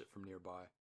to watch it from nearby.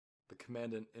 The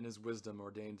commandant, in his wisdom,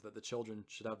 ordained that the children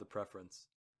should have the preference.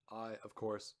 I, of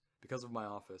course, because of my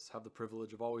office, have the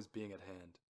privilege of always being at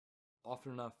hand.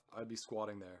 Often enough, I'd be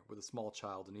squatting there, with a small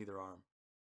child in either arm.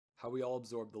 How we all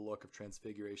absorbed the look of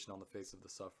transfiguration on the face of the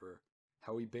sufferer.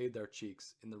 How we bathed our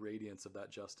cheeks in the radiance of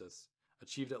that justice,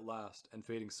 achieved at last and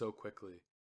fading so quickly.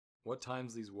 What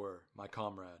times these were, my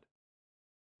comrade!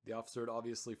 The officer had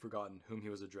obviously forgotten whom he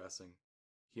was addressing.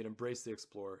 He had embraced the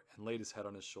explorer and laid his head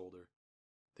on his shoulder.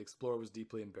 The explorer was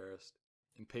deeply embarrassed.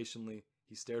 Impatiently,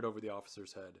 he stared over the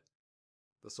officer's head.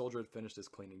 The soldier had finished his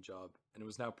cleaning job, and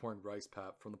was now pouring rice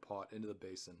pap from the pot into the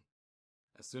basin.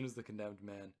 As soon as the condemned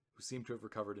man, who seemed to have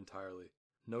recovered entirely,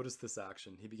 noticed this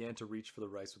action, he began to reach for the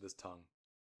rice with his tongue.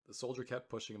 The soldier kept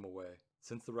pushing him away,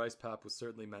 since the rice pap was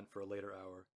certainly meant for a later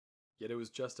hour. Yet it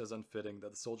was just as unfitting that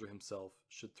the soldier himself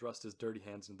should thrust his dirty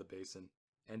hands into the basin,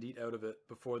 and eat out of it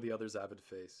before the other's avid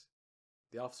face.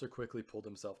 The officer quickly pulled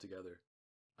himself together.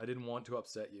 "I didn't want to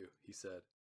upset you," he said.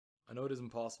 "I know it is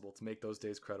impossible to make those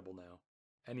days credible now.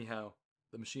 Anyhow,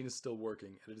 the machine is still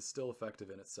working, and it is still effective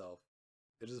in itself.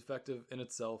 It is effective in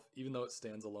itself even though it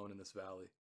stands alone in this valley.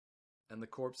 And the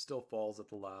corpse still falls at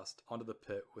the last onto the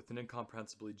pit with an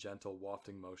incomprehensibly gentle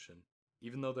wafting motion,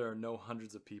 even though there are no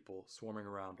hundreds of people swarming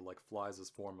around like flies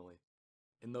as formerly.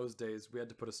 In those days we had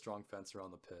to put a strong fence around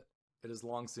the pit. It has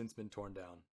long since been torn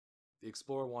down." The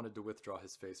explorer wanted to withdraw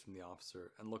his face from the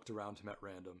officer and looked around him at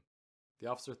random. The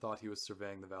officer thought he was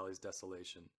surveying the valley's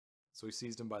desolation, so he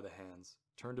seized him by the hands,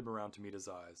 turned him around to meet his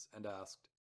eyes, and asked,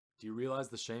 "Do you realize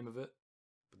the shame of it?"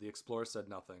 But the explorer said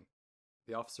nothing.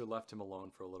 The officer left him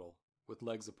alone for a little. With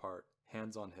legs apart,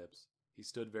 hands on hips, he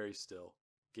stood very still,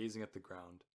 gazing at the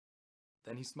ground.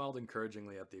 Then he smiled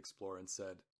encouragingly at the explorer and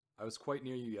said, "I was quite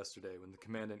near you yesterday when the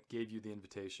commandant gave you the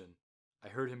invitation. I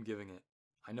heard him giving it.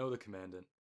 I know the commandant.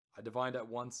 I divined at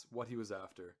once what he was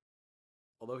after.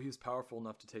 Although he is powerful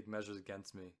enough to take measures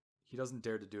against me, he doesn't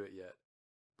dare to do it yet.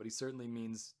 But he certainly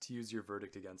means to use your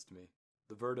verdict against me,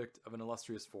 the verdict of an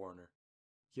illustrious foreigner.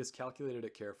 He has calculated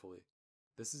it carefully.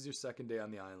 This is your second day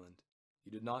on the island.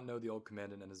 You did not know the old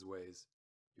commandant and his ways.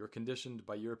 You are conditioned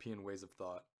by European ways of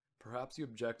thought. Perhaps you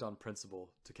object on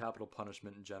principle to capital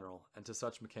punishment in general and to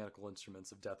such mechanical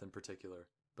instruments of death in particular.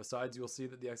 Besides, you will see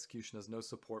that the execution has no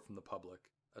support from the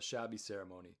public, a shabby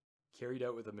ceremony, carried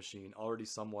out with a machine already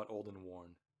somewhat old and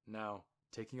worn. Now,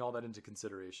 taking all that into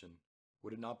consideration,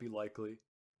 would it not be likely,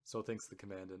 so thinks the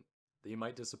commandant, that you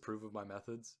might disapprove of my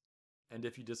methods? And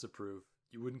if you disapprove,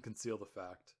 you wouldn't conceal the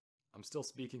fact. I'm still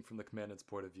speaking from the commandant's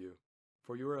point of view,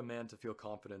 for you are a man to feel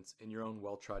confidence in your own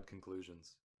well-tried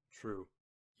conclusions. True,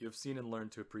 you have seen and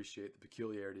learned to appreciate the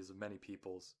peculiarities of many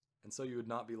peoples, and so you would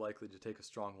not be likely to take a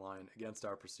strong line against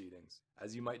our proceedings,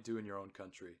 as you might do in your own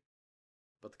country.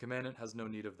 But the commandant has no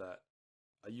need of that.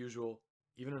 A usual,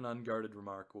 even an unguarded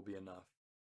remark will be enough.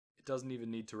 It doesn't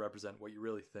even need to represent what you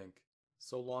really think,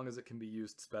 so long as it can be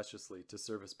used speciously to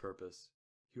serve his purpose.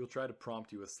 He will try to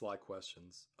prompt you with sly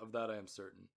questions, of that I am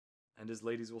certain, and his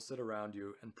ladies will sit around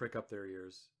you and prick up their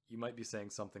ears. You might be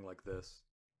saying something like this: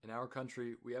 "In our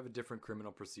country, we have a different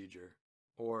criminal procedure."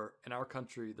 Or, "In our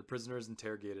country, the prisoner is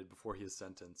interrogated before he is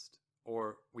sentenced."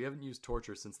 Or, "We haven't used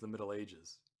torture since the Middle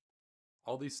Ages."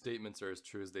 All these statements are as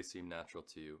true as they seem natural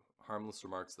to you, harmless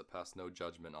remarks that pass no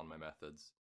judgment on my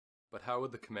methods. But how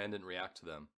would the commandant react to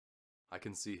them? I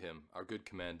can see him, our good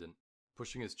commandant,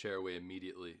 pushing his chair away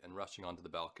immediately and rushing onto the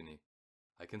balcony.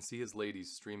 I can see his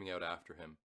ladies streaming out after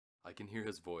him. I can hear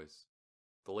his voice.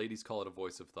 The ladies call it a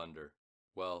voice of thunder.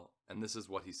 Well, and this is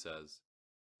what he says.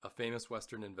 A famous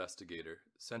Western investigator,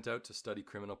 sent out to study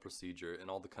criminal procedure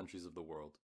in all the countries of the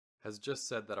world, has just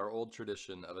said that our old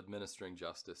tradition of administering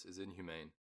justice is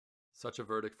inhumane. Such a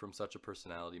verdict from such a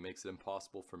personality makes it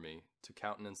impossible for me to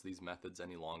countenance these methods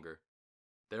any longer.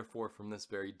 Therefore, from this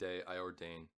very day I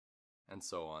ordain, and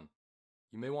so on.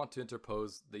 You may want to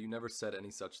interpose that you never said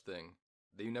any such thing,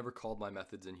 that you never called my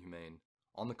methods inhumane.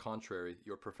 On the contrary,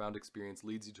 your profound experience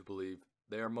leads you to believe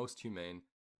they are most humane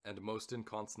and most in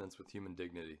consonance with human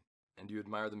dignity, and you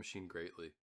admire the machine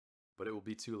greatly. But it will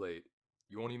be too late.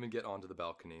 You won't even get onto the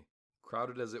balcony.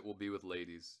 Crowded as it will be with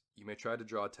ladies, you may try to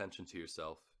draw attention to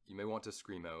yourself, you may want to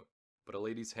scream out, but a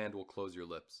lady's hand will close your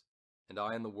lips, and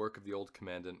I and the work of the old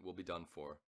commandant will be done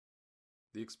for.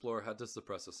 The explorer had to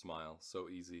suppress a smile, so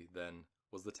easy, then,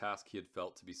 was the task he had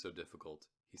felt to be so difficult.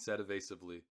 He said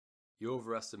evasively, "You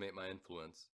overestimate my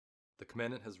influence. The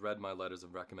commandant has read my letters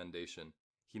of recommendation.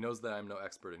 He knows that I am no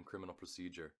expert in criminal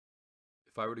procedure.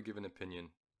 If I were to give an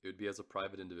opinion, it would be as a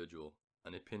private individual,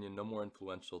 an opinion no more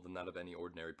influential than that of any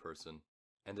ordinary person,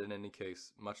 and in any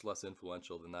case much less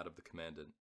influential than that of the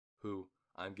commandant, who,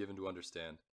 I am given to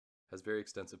understand, has very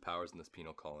extensive powers in this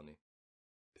penal colony.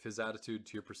 If his attitude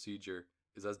to your procedure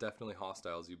is as definitely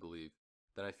hostile as you believe,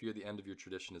 then I fear the end of your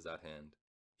tradition is at hand,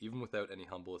 even without any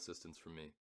humble assistance from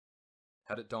me."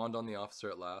 Had it dawned on the officer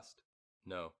at last?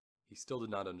 No, he still did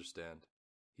not understand.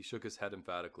 He shook his head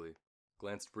emphatically,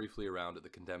 glanced briefly around at the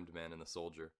condemned man and the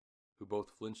soldier, who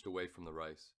both flinched away from the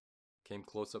rice, came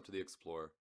close up to the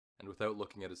explorer, and without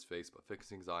looking at his face but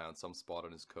fixing his eye on some spot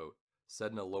on his coat,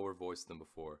 said in a lower voice than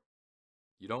before,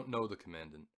 "You don't know the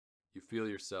commandant. You feel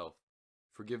yourself,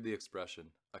 forgive the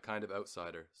expression, a kind of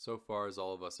outsider, so far as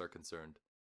all of us are concerned.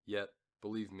 Yet,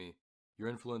 believe me, your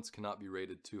influence cannot be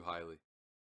rated too highly.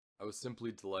 I was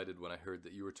simply delighted when I heard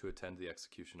that you were to attend the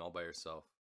execution all by yourself.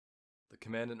 The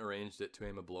commandant arranged it to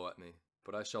aim a blow at me,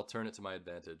 but I shall turn it to my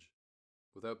advantage,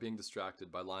 without being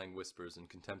distracted by lying whispers and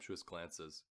contemptuous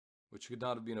glances, which could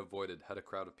not have been avoided had a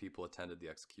crowd of people attended the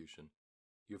execution.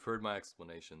 You have heard my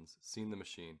explanations, seen the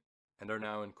machine, and are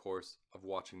now in course of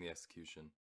watching the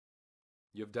execution.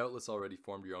 You have doubtless already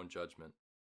formed your own judgment.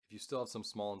 If you still have some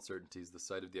small uncertainties, the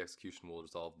sight of the execution will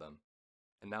resolve them.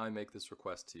 And now I make this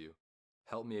request to you.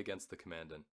 Help me against the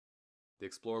commandant." The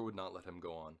explorer would not let him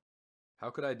go on. "How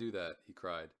could I do that?" he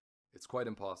cried. "It's quite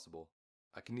impossible.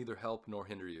 I can neither help nor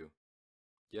hinder you."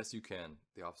 "Yes, you can,"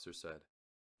 the officer said.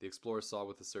 The explorer saw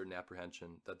with a certain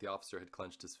apprehension that the officer had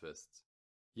clenched his fists.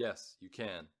 "Yes, you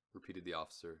can," repeated the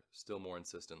officer, still more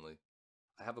insistently.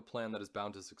 "I have a plan that is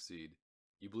bound to succeed.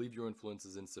 You believe your influence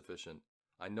is insufficient.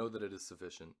 I know that it is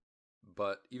sufficient.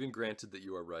 But even granted that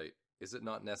you are right, is it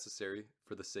not necessary,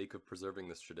 for the sake of preserving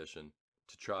this tradition,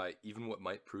 to try even what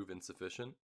might prove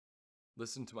insufficient?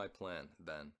 Listen to my plan,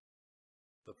 then.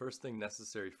 The first thing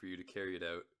necessary for you to carry it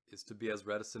out is to be as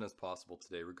reticent as possible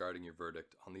today regarding your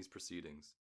verdict on these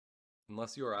proceedings.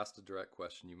 Unless you are asked a direct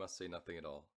question, you must say nothing at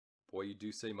all. But what you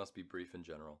do say must be brief and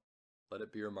general. Let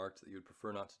it be remarked that you would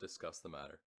prefer not to discuss the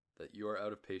matter, that you are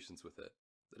out of patience with it,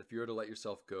 that if you were to let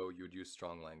yourself go, you would use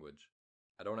strong language.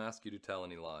 I don't ask you to tell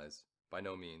any lies. By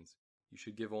no means. You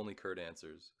should give only curt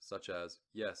answers, such as,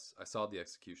 yes, I saw the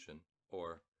execution,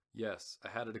 or, yes, I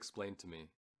had it explained to me.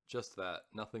 Just that,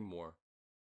 nothing more.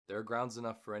 There are grounds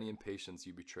enough for any impatience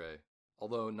you betray,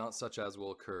 although not such as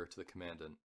will occur to the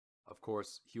commandant. Of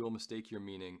course, he will mistake your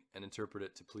meaning and interpret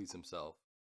it to please himself.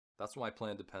 That's what my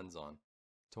plan depends on.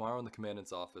 Tomorrow in the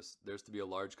commandant's office, there's to be a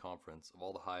large conference of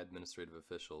all the high administrative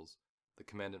officials, the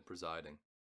commandant presiding.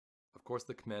 Of course,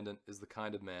 the commandant is the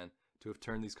kind of man to have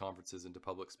turned these conferences into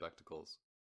public spectacles.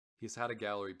 He has had a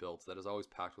gallery built that is always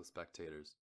packed with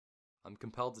spectators. I'm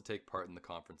compelled to take part in the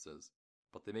conferences,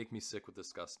 but they make me sick with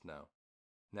disgust now.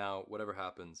 Now, whatever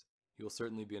happens, you will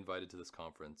certainly be invited to this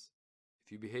conference.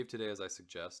 If you behave today as I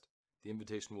suggest, the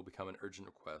invitation will become an urgent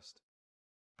request.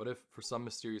 But if, for some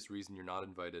mysterious reason, you're not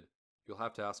invited, you'll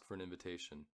have to ask for an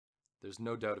invitation. There's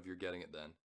no doubt of your getting it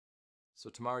then. So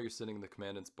tomorrow you're sitting in the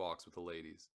commandant's box with the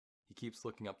ladies. He keeps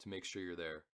looking up to make sure you're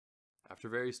there. After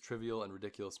various trivial and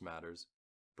ridiculous matters,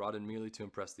 brought in merely to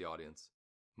impress the audience,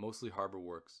 mostly harbor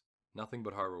works, nothing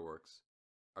but harbor works,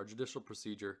 our judicial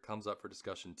procedure comes up for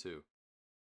discussion too.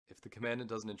 If the commandant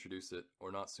doesn't introduce it,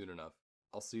 or not soon enough,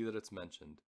 I'll see that it's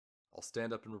mentioned. I'll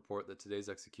stand up and report that today's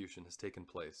execution has taken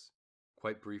place.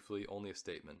 Quite briefly, only a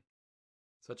statement.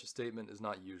 Such a statement is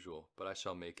not usual, but I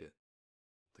shall make it.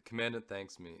 The commandant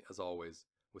thanks me, as always,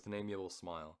 with an amiable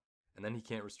smile, and then he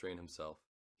can't restrain himself.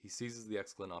 He seizes the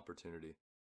excellent opportunity.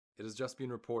 It has just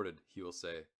been reported, he will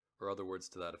say, or other words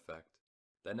to that effect,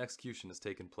 that an execution has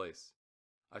taken place.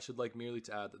 I should like merely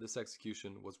to add that this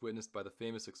execution was witnessed by the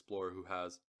famous explorer who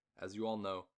has, as you all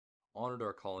know, honored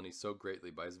our colony so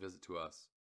greatly by his visit to us.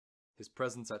 His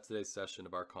presence at today's session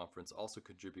of our conference also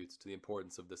contributes to the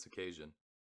importance of this occasion.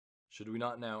 Should we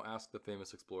not now ask the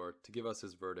famous explorer to give us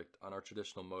his verdict on our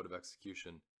traditional mode of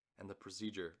execution and the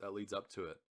procedure that leads up to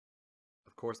it?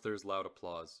 Of course there is loud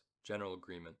applause, general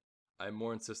agreement. I am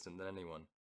more insistent than anyone.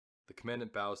 The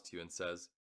commandant bows to you and says,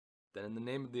 "Then in the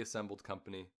name of the assembled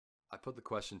company, I put the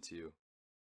question to you."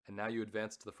 And now you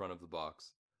advance to the front of the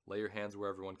box. Lay your hands where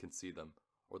everyone can see them,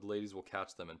 or the ladies will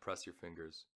catch them and press your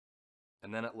fingers.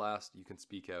 And then at last you can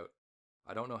speak out.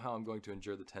 I don't know how I'm going to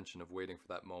endure the tension of waiting for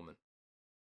that moment.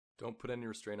 Don't put any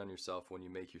restraint on yourself when you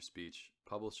make your speech.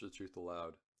 Publish the truth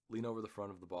aloud. Lean over the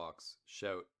front of the box.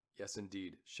 Shout. Yes,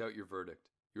 indeed. Shout your verdict.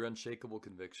 Your unshakable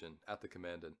conviction at the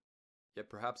commandant. Yet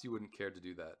perhaps you wouldn't care to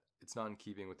do that. It's not in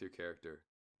keeping with your character.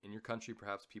 In your country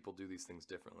perhaps people do these things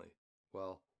differently.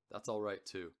 Well, that's all right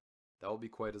too. That will be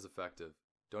quite as effective.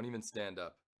 Don't even stand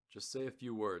up. Just say a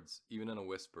few words, even in a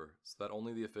whisper, so that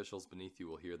only the officials beneath you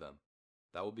will hear them.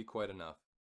 That will be quite enough.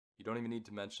 You don't even need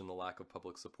to mention the lack of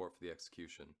public support for the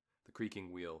execution, the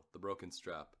creaking wheel, the broken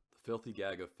strap, the filthy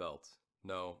gag of felt.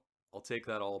 No, I'll take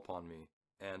that all upon me,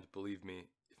 and, believe me,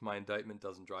 if my indictment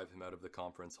doesn't drive him out of the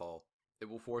conference hall, it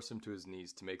will force him to his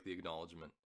knees to make the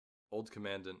acknowledgement. Old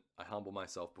Commandant, I humble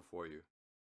myself before you.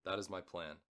 That is my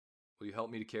plan. Will you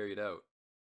help me to carry it out?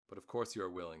 But of course you are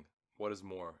willing. What is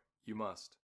more, you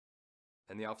must.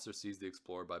 And the officer seized the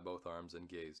explorer by both arms and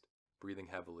gazed, breathing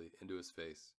heavily, into his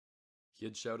face. He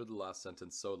had shouted the last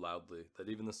sentence so loudly that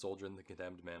even the soldier and the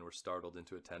condemned man were startled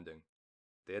into attending.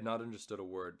 They had not understood a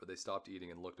word, but they stopped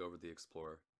eating and looked over the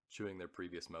explorer, chewing their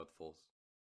previous mouthfuls.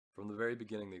 From the very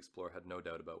beginning the explorer had no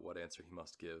doubt about what answer he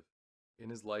must give. In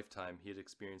his lifetime he had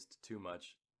experienced too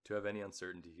much to have any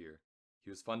uncertainty here. He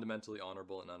was fundamentally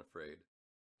honorable and unafraid.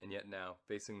 And yet now,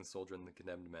 facing the soldier and the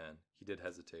condemned man, he did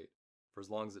hesitate, for as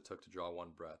long as it took to draw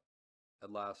one breath. At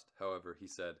last, however, he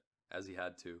said, as he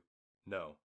had to,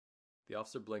 "No." The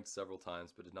officer blinked several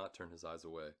times but did not turn his eyes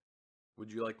away.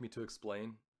 "Would you like me to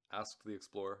explain?" asked the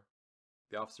explorer.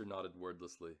 The officer nodded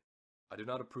wordlessly. "I do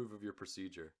not approve of your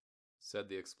procedure," said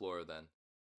the explorer then,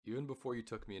 "even before you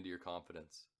took me into your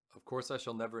confidence. Of course I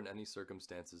shall never in any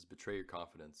circumstances betray your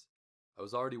confidence. I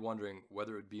was already wondering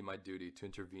whether it would be my duty to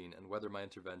intervene and whether my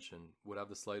intervention would have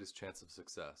the slightest chance of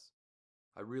success.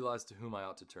 I realized to whom I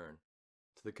ought to turn.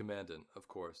 To the commandant, of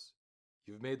course.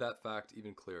 You have made that fact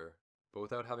even clearer, but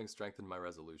without having strengthened my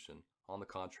resolution. On the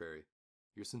contrary,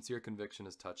 your sincere conviction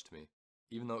has touched me,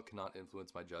 even though it cannot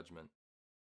influence my judgment."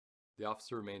 The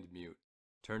officer remained mute,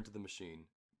 turned to the machine,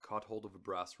 caught hold of a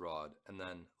brass rod, and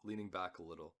then, leaning back a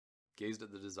little, gazed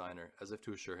at the designer as if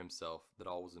to assure himself that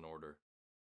all was in order.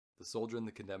 The soldier and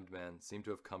the condemned man seemed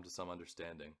to have come to some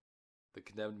understanding. The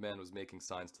condemned man was making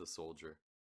signs to the soldier,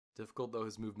 difficult though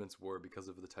his movements were because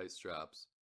of the tight straps.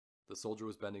 The soldier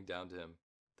was bending down to him.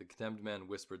 The condemned man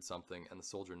whispered something, and the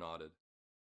soldier nodded.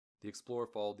 The explorer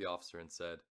followed the officer and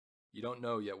said, "You don't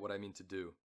know yet what I mean to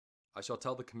do. I shall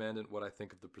tell the commandant what I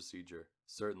think of the procedure,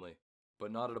 certainly,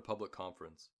 but not at a public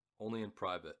conference, only in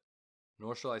private.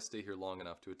 Nor shall I stay here long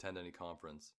enough to attend any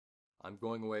conference. I'm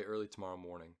going away early tomorrow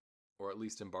morning, or at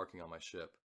least embarking on my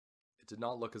ship." It did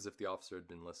not look as if the officer had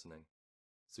been listening.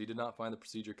 "So you did not find the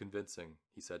procedure convincing,"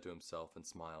 he said to himself, and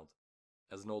smiled,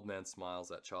 as an old man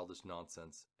smiles at childish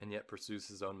nonsense, and yet pursues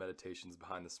his own meditations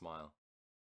behind the smile.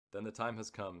 "Then the time has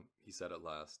come," he said at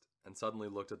last, and suddenly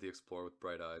looked at the explorer with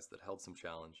bright eyes that held some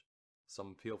challenge,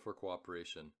 some appeal for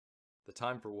cooperation. "The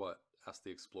time for what?" asked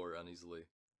the explorer uneasily,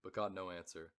 but got no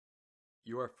answer.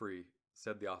 "You are free,"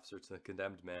 said the officer to the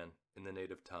condemned man in the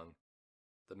native tongue.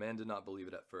 The man did not believe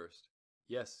it at first.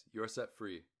 "Yes, you are set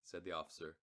free," said the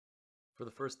officer. For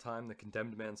the first time the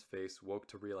condemned man's face woke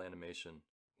to real animation.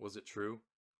 Was it true?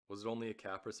 Was it only a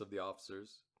caprice of the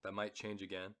officer's, that might change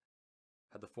again?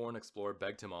 Had the foreign explorer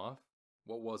begged him off?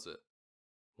 What was it?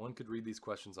 One could read these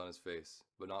questions on his face,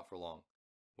 but not for long.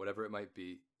 Whatever it might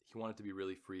be, he wanted to be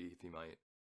really free if he might,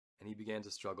 and he began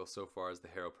to struggle so far as the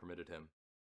harrow permitted him.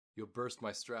 "You'll burst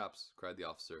my straps," cried the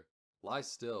officer. "Lie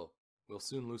still. We'll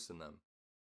soon loosen them."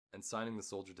 And signing the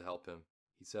soldier to help him,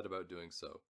 he set about doing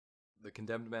so. The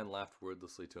condemned man laughed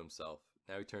wordlessly to himself.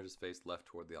 Now he turned his face left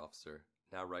toward the officer,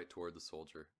 now right toward the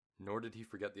soldier. Nor did he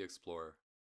forget the explorer.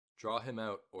 "Draw him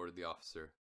out," ordered the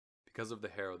officer. Because of the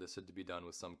harrow, this had to be done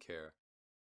with some care.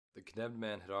 The condemned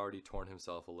man had already torn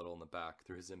himself a little in the back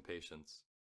through his impatience.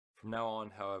 From now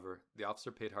on, however, the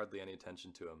officer paid hardly any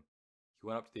attention to him. He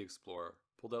went up to the explorer,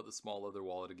 pulled out the small leather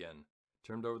wallet again,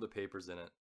 turned over the papers in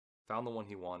it, found the one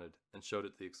he wanted, and showed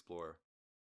it to the explorer.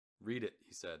 "Read it,"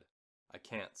 he said. "I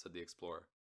can't," said the explorer.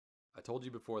 "I told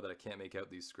you before that I can't make out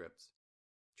these scripts."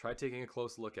 "Try taking a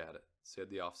close look at it," said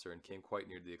the officer, and came quite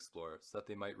near to the explorer, so that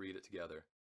they might read it together.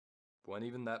 But when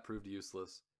even that proved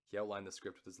useless, he outlined the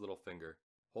script with his little finger,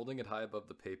 holding it high above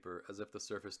the paper as if the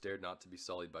surface dared not to be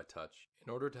sullied by touch, in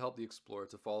order to help the explorer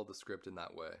to follow the script in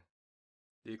that way.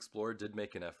 The explorer did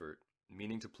make an effort,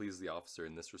 meaning to please the officer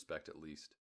in this respect at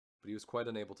least, but he was quite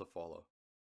unable to follow.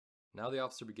 Now the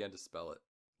officer began to spell it,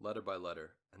 letter by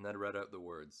letter, and then read out the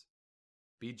words.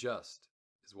 "Be just,"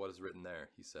 is what is written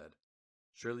there, he said.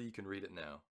 "Surely you can read it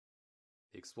now."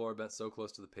 The explorer bent so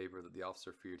close to the paper that the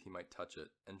officer feared he might touch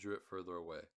it, and drew it further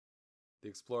away. The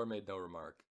explorer made no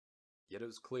remark. Yet it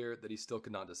was clear that he still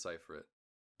could not decipher it.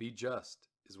 "Be just,"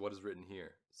 is what is written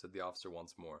here, said the officer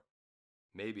once more.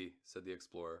 "Maybe," said the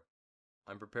explorer.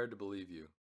 "I'm prepared to believe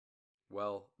you."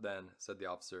 "Well, then," said the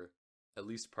officer, at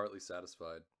least partly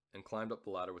satisfied, and climbed up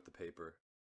the ladder with the paper.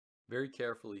 Very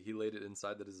carefully he laid it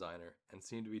inside the designer, and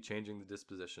seemed to be changing the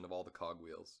disposition of all the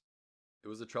cogwheels. It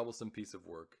was a troublesome piece of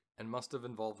work, and must have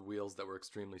involved wheels that were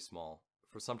extremely small,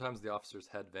 for sometimes the officer's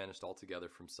head vanished altogether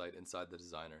from sight inside the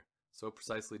designer, so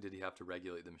precisely did he have to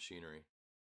regulate the machinery.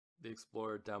 The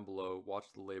explorer down below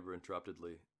watched the labor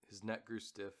interruptedly. His neck grew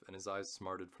stiff, and his eyes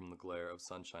smarted from the glare of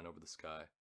sunshine over the sky.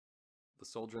 The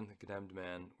soldier and the condemned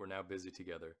man were now busy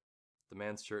together. The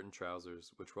man's shirt and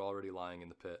trousers, which were already lying in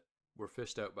the pit, were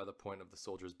fished out by the point of the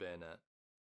soldier's bayonet.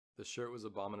 The shirt was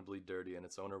abominably dirty, and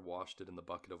its owner washed it in the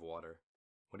bucket of water.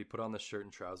 When he put on the shirt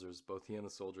and trousers, both he and the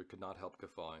soldier could not help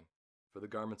guffawing, for the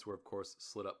garments were of course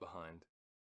slit up behind.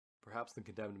 Perhaps the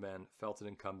condemned man felt it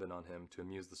incumbent on him to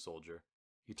amuse the soldier.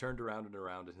 He turned around and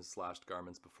around in his slashed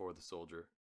garments before the soldier,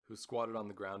 who squatted on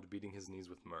the ground beating his knees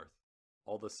with mirth.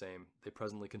 All the same, they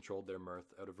presently controlled their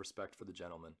mirth out of respect for the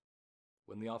gentleman.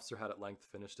 When the officer had at length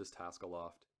finished his task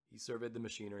aloft, he surveyed the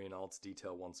machinery in all its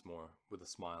detail once more, with a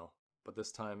smile, but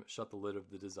this time shut the lid of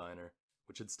the designer,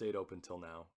 which had stayed open till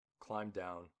now, climbed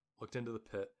down, looked into the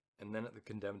pit, and then at the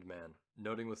condemned man,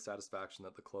 noting with satisfaction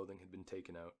that the clothing had been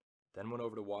taken out, then went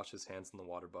over to wash his hands in the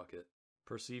water bucket,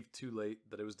 perceived too late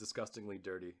that it was disgustingly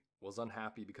dirty, was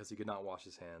unhappy because he could not wash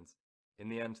his hands, in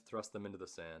the end thrust them into the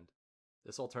sand.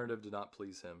 This alternative did not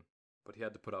please him, but he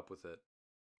had to put up with it,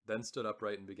 then stood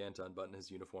upright and began to unbutton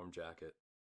his uniform jacket.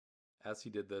 As he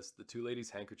did this, the two ladies'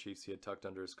 handkerchiefs he had tucked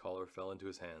under his collar fell into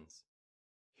his hands.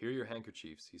 "Here are your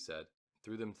handkerchiefs," he said, and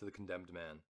threw them to the condemned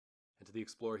man. And to the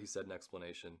explorer he said in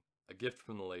explanation, "A gift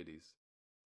from the ladies."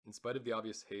 In spite of the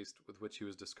obvious haste with which he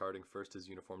was discarding first his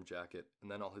uniform jacket and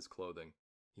then all his clothing,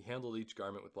 he handled each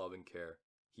garment with loving care.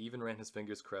 He even ran his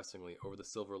fingers caressingly over the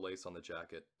silver lace on the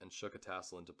jacket and shook a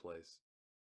tassel into place.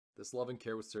 This loving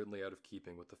care was certainly out of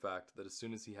keeping with the fact that as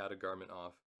soon as he had a garment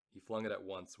off, he flung it at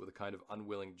once with a kind of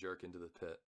unwilling jerk into the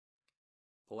pit.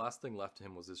 The last thing left to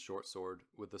him was his short sword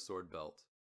with the sword belt.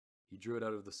 He drew it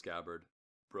out of the scabbard,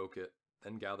 broke it,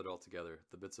 then gathered all together,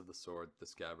 the bits of the sword, the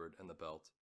scabbard, and the belt,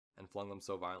 and flung them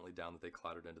so violently down that they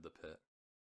clattered into the pit.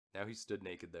 Now he stood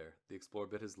naked there. The explorer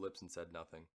bit his lips and said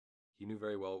nothing. He knew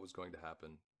very well what was going to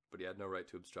happen, but he had no right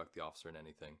to obstruct the officer in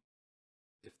anything.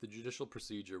 If the judicial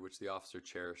procedure which the officer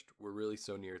cherished were really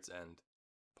so near its end,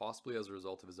 possibly as a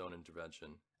result of his own intervention,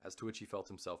 as to which he felt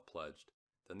himself pledged,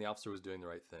 then the officer was doing the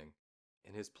right thing.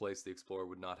 In his place, the explorer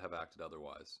would not have acted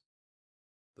otherwise.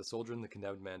 The soldier and the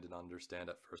condemned man did not understand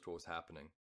at first what was happening.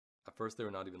 At first they were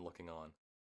not even looking on.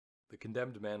 The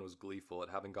condemned man was gleeful at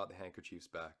having got the handkerchiefs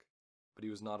back, but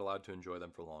he was not allowed to enjoy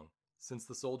them for long, since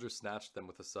the soldier snatched them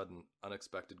with a sudden,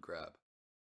 unexpected grab.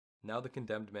 Now the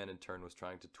condemned man in turn was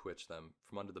trying to twitch them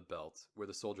from under the belt, where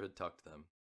the soldier had tucked them,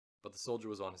 but the soldier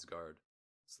was on his guard,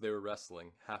 so they were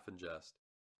wrestling, half in jest.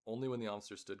 Only when the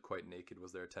officer stood quite naked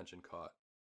was their attention caught.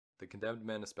 The condemned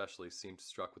man especially seemed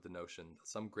struck with the notion that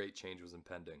some great change was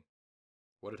impending.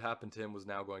 What had happened to him was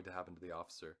now going to happen to the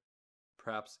officer,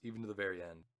 perhaps even to the very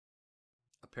end.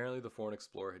 Apparently the foreign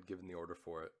explorer had given the order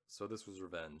for it, so this was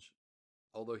revenge.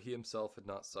 Although he himself had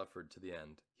not suffered to the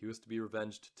end, he was to be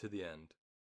revenged to the end.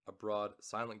 A broad,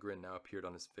 silent grin now appeared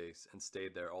on his face and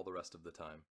stayed there all the rest of the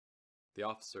time. The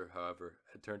officer, however,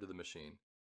 had turned to the machine.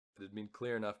 It had been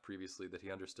clear enough previously that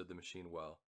he understood the machine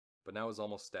well, but now it was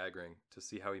almost staggering to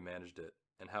see how he managed it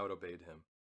and how it obeyed him.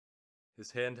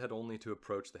 His hand had only to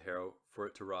approach the harrow for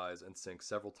it to rise and sink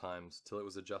several times till it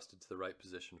was adjusted to the right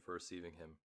position for receiving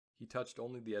him. He touched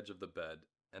only the edge of the bed,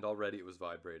 and already it was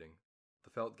vibrating.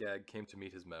 The felt gag came to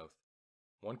meet his mouth.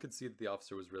 One could see that the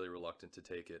officer was really reluctant to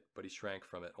take it, but he shrank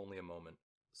from it only a moment.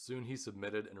 Soon he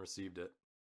submitted and received it.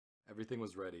 Everything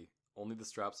was ready, only the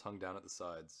straps hung down at the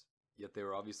sides, yet they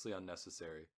were obviously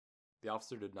unnecessary. The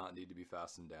officer did not need to be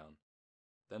fastened down.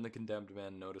 Then the condemned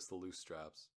man noticed the loose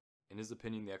straps. In his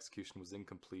opinion, the execution was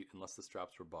incomplete unless the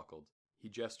straps were buckled. He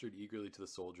gestured eagerly to the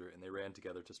soldier, and they ran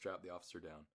together to strap the officer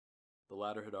down. The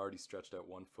latter had already stretched out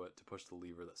one foot to push the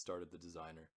lever that started the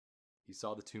designer. He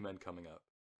saw the two men coming up,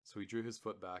 so he drew his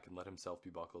foot back and let himself be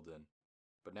buckled in.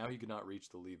 But now he could not reach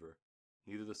the lever.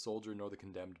 Neither the soldier nor the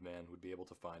condemned man would be able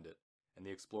to find it, and the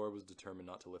explorer was determined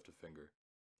not to lift a finger.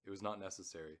 It was not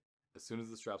necessary. As soon as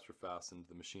the straps were fastened,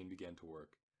 the machine began to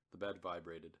work. The bed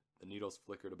vibrated. The needles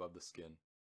flickered above the skin.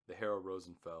 The harrow rose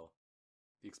and fell.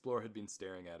 The explorer had been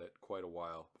staring at it quite a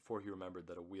while before he remembered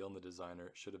that a wheel in the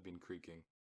designer should have been creaking,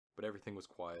 but everything was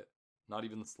quiet. Not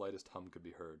even the slightest hum could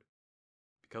be heard.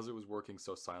 Because it was working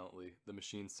so silently, the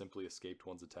machine simply escaped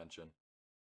one's attention.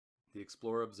 The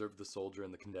explorer observed the soldier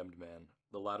and the condemned man.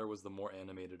 The latter was the more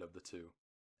animated of the two.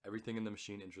 Everything in the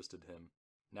machine interested him.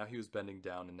 Now he was bending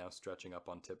down and now stretching up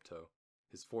on tiptoe.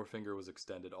 His forefinger was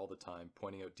extended all the time,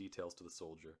 pointing out details to the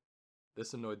soldier.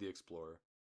 This annoyed the explorer.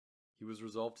 He was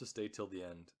resolved to stay till the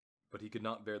end, but he could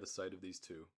not bear the sight of these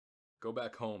two. "Go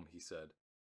back home," he said.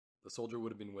 The soldier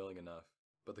would have been willing enough,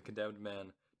 but the condemned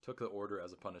man took the order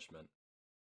as a punishment.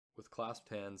 With clasped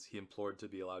hands, he implored to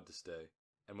be allowed to stay,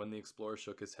 and when the explorer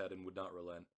shook his head and would not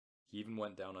relent, he even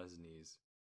went down on his knees.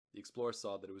 The explorer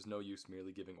saw that it was no use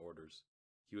merely giving orders.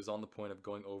 He was on the point of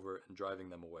going over and driving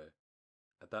them away.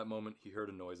 At that moment, he heard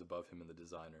a noise above him in the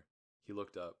designer. He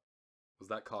looked up. Was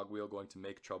that cogwheel going to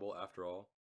make trouble after all?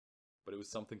 But it was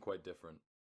something quite different.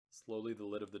 Slowly the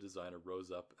lid of the designer rose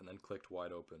up and then clicked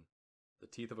wide open. The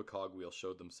teeth of a cogwheel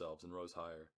showed themselves and rose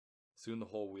higher. Soon the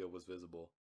whole wheel was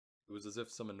visible. It was as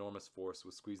if some enormous force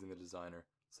was squeezing the designer,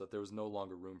 so that there was no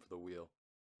longer room for the wheel.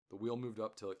 The wheel moved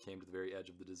up till it came to the very edge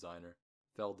of the designer,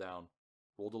 fell down,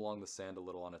 rolled along the sand a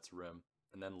little on its rim,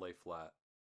 and then lay flat.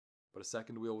 But a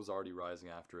second wheel was already rising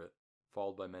after it,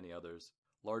 followed by many others,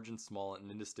 large and small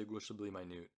and indistinguishably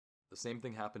minute. The same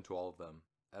thing happened to all of them.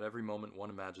 At every moment one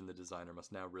imagined the designer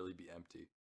must now really be empty.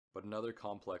 But another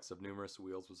complex of numerous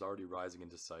wheels was already rising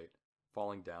into sight,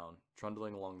 falling down,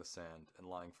 trundling along the sand, and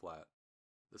lying flat.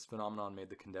 This phenomenon made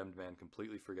the condemned man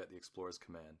completely forget the explorer's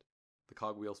command. The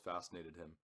cogwheels fascinated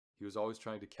him. He was always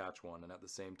trying to catch one and at the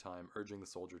same time urging the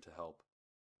soldier to help,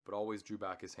 but always drew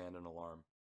back his hand in alarm,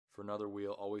 for another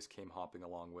wheel always came hopping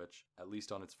along which, at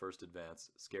least on its first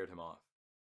advance, scared him off.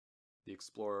 The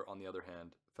explorer, on the other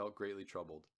hand, felt greatly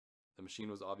troubled. The machine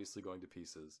was obviously going to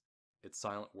pieces. Its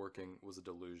silent working was a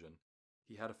delusion.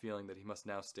 He had a feeling that he must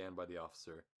now stand by the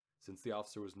officer, since the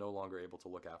officer was no longer able to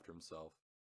look after himself.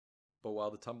 But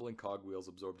while the tumbling cogwheels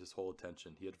absorbed his whole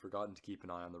attention, he had forgotten to keep an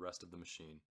eye on the rest of the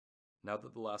machine. Now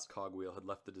that the last cogwheel had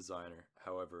left the designer,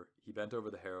 however, he bent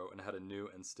over the harrow and had a new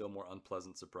and still more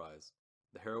unpleasant surprise.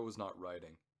 The harrow was not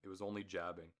writing. it was only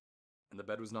jabbing, and the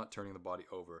bed was not turning the body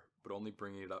over, but only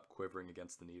bringing it up quivering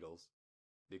against the needles.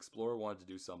 The explorer wanted to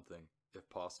do something, if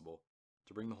possible,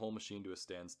 to bring the whole machine to a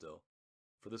standstill,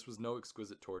 for this was no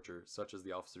exquisite torture such as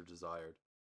the officer desired.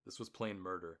 This was plain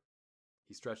murder.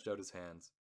 He stretched out his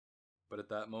hands. But at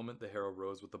that moment the harrow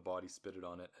rose with the body spitted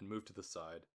on it and moved to the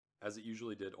side, as it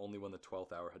usually did only when the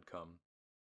 12th hour had come.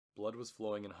 Blood was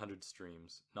flowing in 100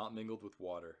 streams, not mingled with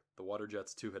water. The water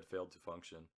jets too had failed to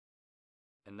function.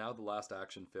 And now the last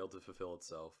action failed to fulfill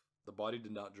itself. The body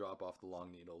did not drop off the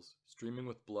long needles. Streaming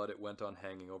with blood, it went on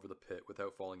hanging over the pit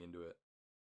without falling into it.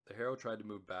 The harrow tried to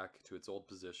move back to its old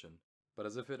position, but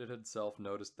as if it had itself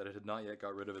noticed that it had not yet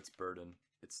got rid of its burden,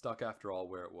 it stuck after all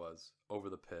where it was, over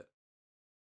the pit.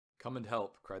 "Come and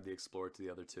help," cried the explorer to the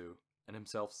other two, and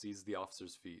himself seized the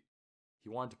officer's feet. He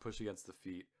wanted to push against the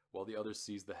feet, while the others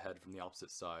seized the head from the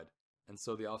opposite side, and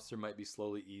so the officer might be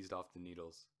slowly eased off the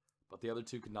needles. But the other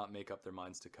two could not make up their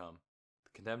minds to come.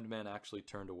 The condemned man actually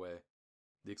turned away.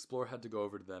 The explorer had to go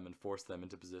over to them and force them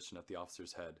into position at the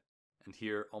officer's head, and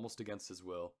here, almost against his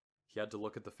will, he had to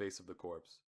look at the face of the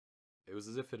corpse. It was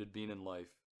as if it had been in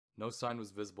life. No sign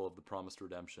was visible of the promised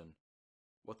redemption.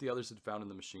 What the others had found in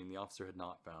the machine the officer had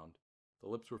not found. The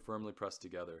lips were firmly pressed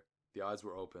together, the eyes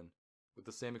were open, with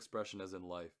the same expression as in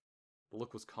life. The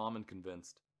look was calm and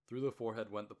convinced. Through the forehead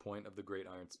went the point of the great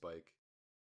iron spike.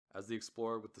 As the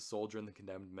explorer, with the soldier and the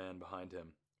condemned man behind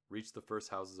him, reached the first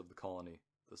houses of the colony,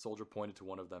 the soldier pointed to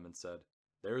one of them and said,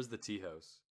 "There is the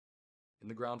tea-house." In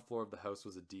the ground floor of the house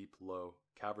was a deep, low,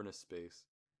 cavernous space,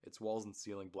 its walls and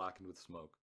ceiling blackened with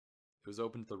smoke. It was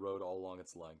open to the road all along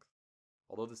its length.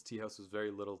 Although this tea-house was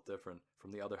very little different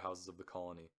from the other houses of the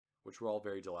colony, which were all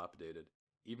very dilapidated,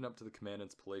 even up to the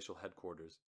commandant's palatial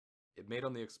headquarters, it made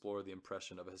on the explorer the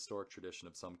impression of a historic tradition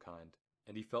of some kind,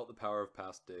 and he felt the power of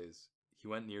past days. He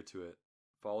went near to it,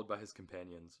 followed by his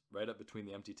companions, right up between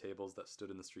the empty tables that stood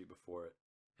in the street before it,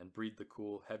 and breathed the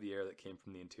cool, heavy air that came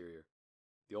from the interior.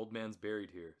 "The old man's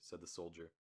buried here," said the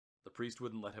soldier. "The priest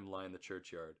wouldn't let him lie in the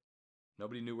churchyard.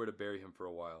 Nobody knew where to bury him for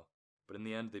a while, but in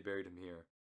the end they buried him here.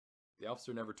 The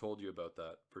officer never told you about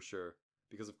that, for sure,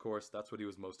 because of course that's what he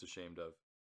was most ashamed of.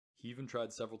 He even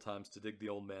tried several times to dig the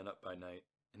old man up by night,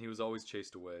 and he was always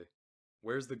chased away."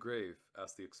 "Where's the grave?"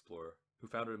 asked the explorer, who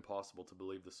found it impossible to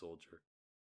believe the soldier.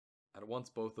 At once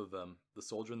both of them, the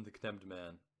soldier and the condemned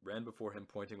man, ran before him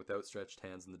pointing with outstretched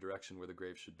hands in the direction where the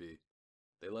grave should be.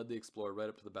 They led the explorer right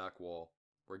up to the back wall,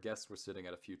 where guests were sitting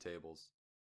at a few tables.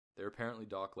 They were apparently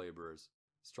dock laborers,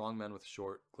 strong men with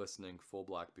short, glistening, full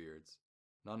black beards.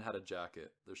 None had a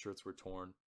jacket, their shirts were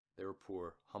torn, they were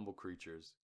poor, humble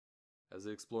creatures. As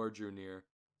the explorer drew near,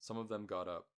 some of them got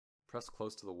up, pressed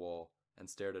close to the wall, and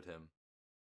stared at him.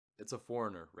 "It's a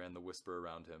foreigner," ran the whisper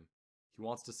around him. "He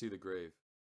wants to see the grave."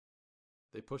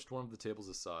 They pushed one of the tables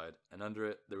aside, and under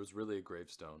it there was really a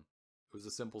gravestone. It was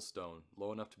a simple stone,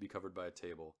 low enough to be covered by a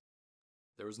table.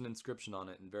 There was an inscription on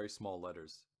it in very small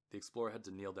letters. The explorer had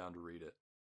to kneel down to read it.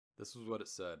 This was what it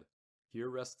said: "Here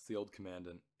rests the old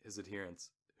commandant. His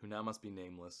adherents, who now must be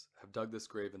nameless, have dug this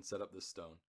grave and set up this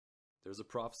stone. There is a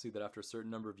prophecy that after a certain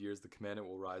number of years the commandant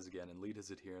will rise again and lead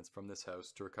his adherents from this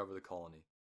house to recover the colony.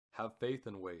 Have faith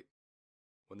and wait."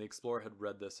 When the explorer had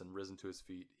read this and risen to his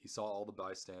feet, he saw all the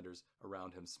bystanders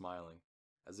around him smiling,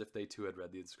 as if they too had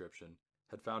read the inscription,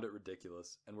 had found it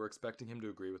ridiculous, and were expecting him to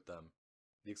agree with them.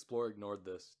 The explorer ignored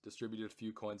this, distributed a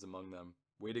few coins among them,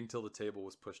 waiting till the table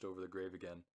was pushed over the grave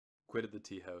again, quitted the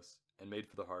tea-house, and made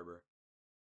for the harbor.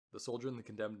 The soldier and the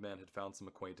condemned man had found some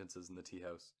acquaintances in the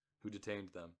tea-house, who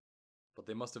detained them, but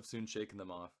they must have soon shaken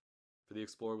them off, for the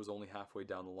explorer was only halfway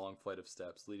down the long flight of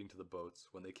steps leading to the boats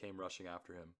when they came rushing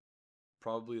after him.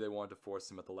 Probably they wanted to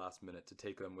force him at the last minute to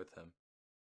take them with him.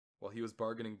 While he was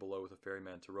bargaining below with a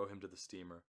ferryman to row him to the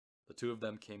steamer, the two of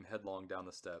them came headlong down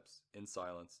the steps, in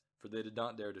silence, for they did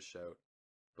not dare to shout.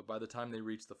 But by the time they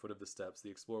reached the foot of the steps,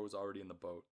 the explorer was already in the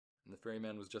boat, and the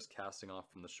ferryman was just casting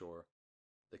off from the shore.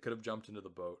 They could have jumped into the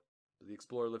boat, but the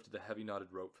explorer lifted a heavy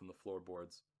knotted rope from the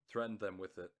floorboards, threatened them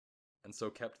with it, and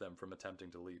so kept them from attempting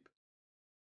to leap.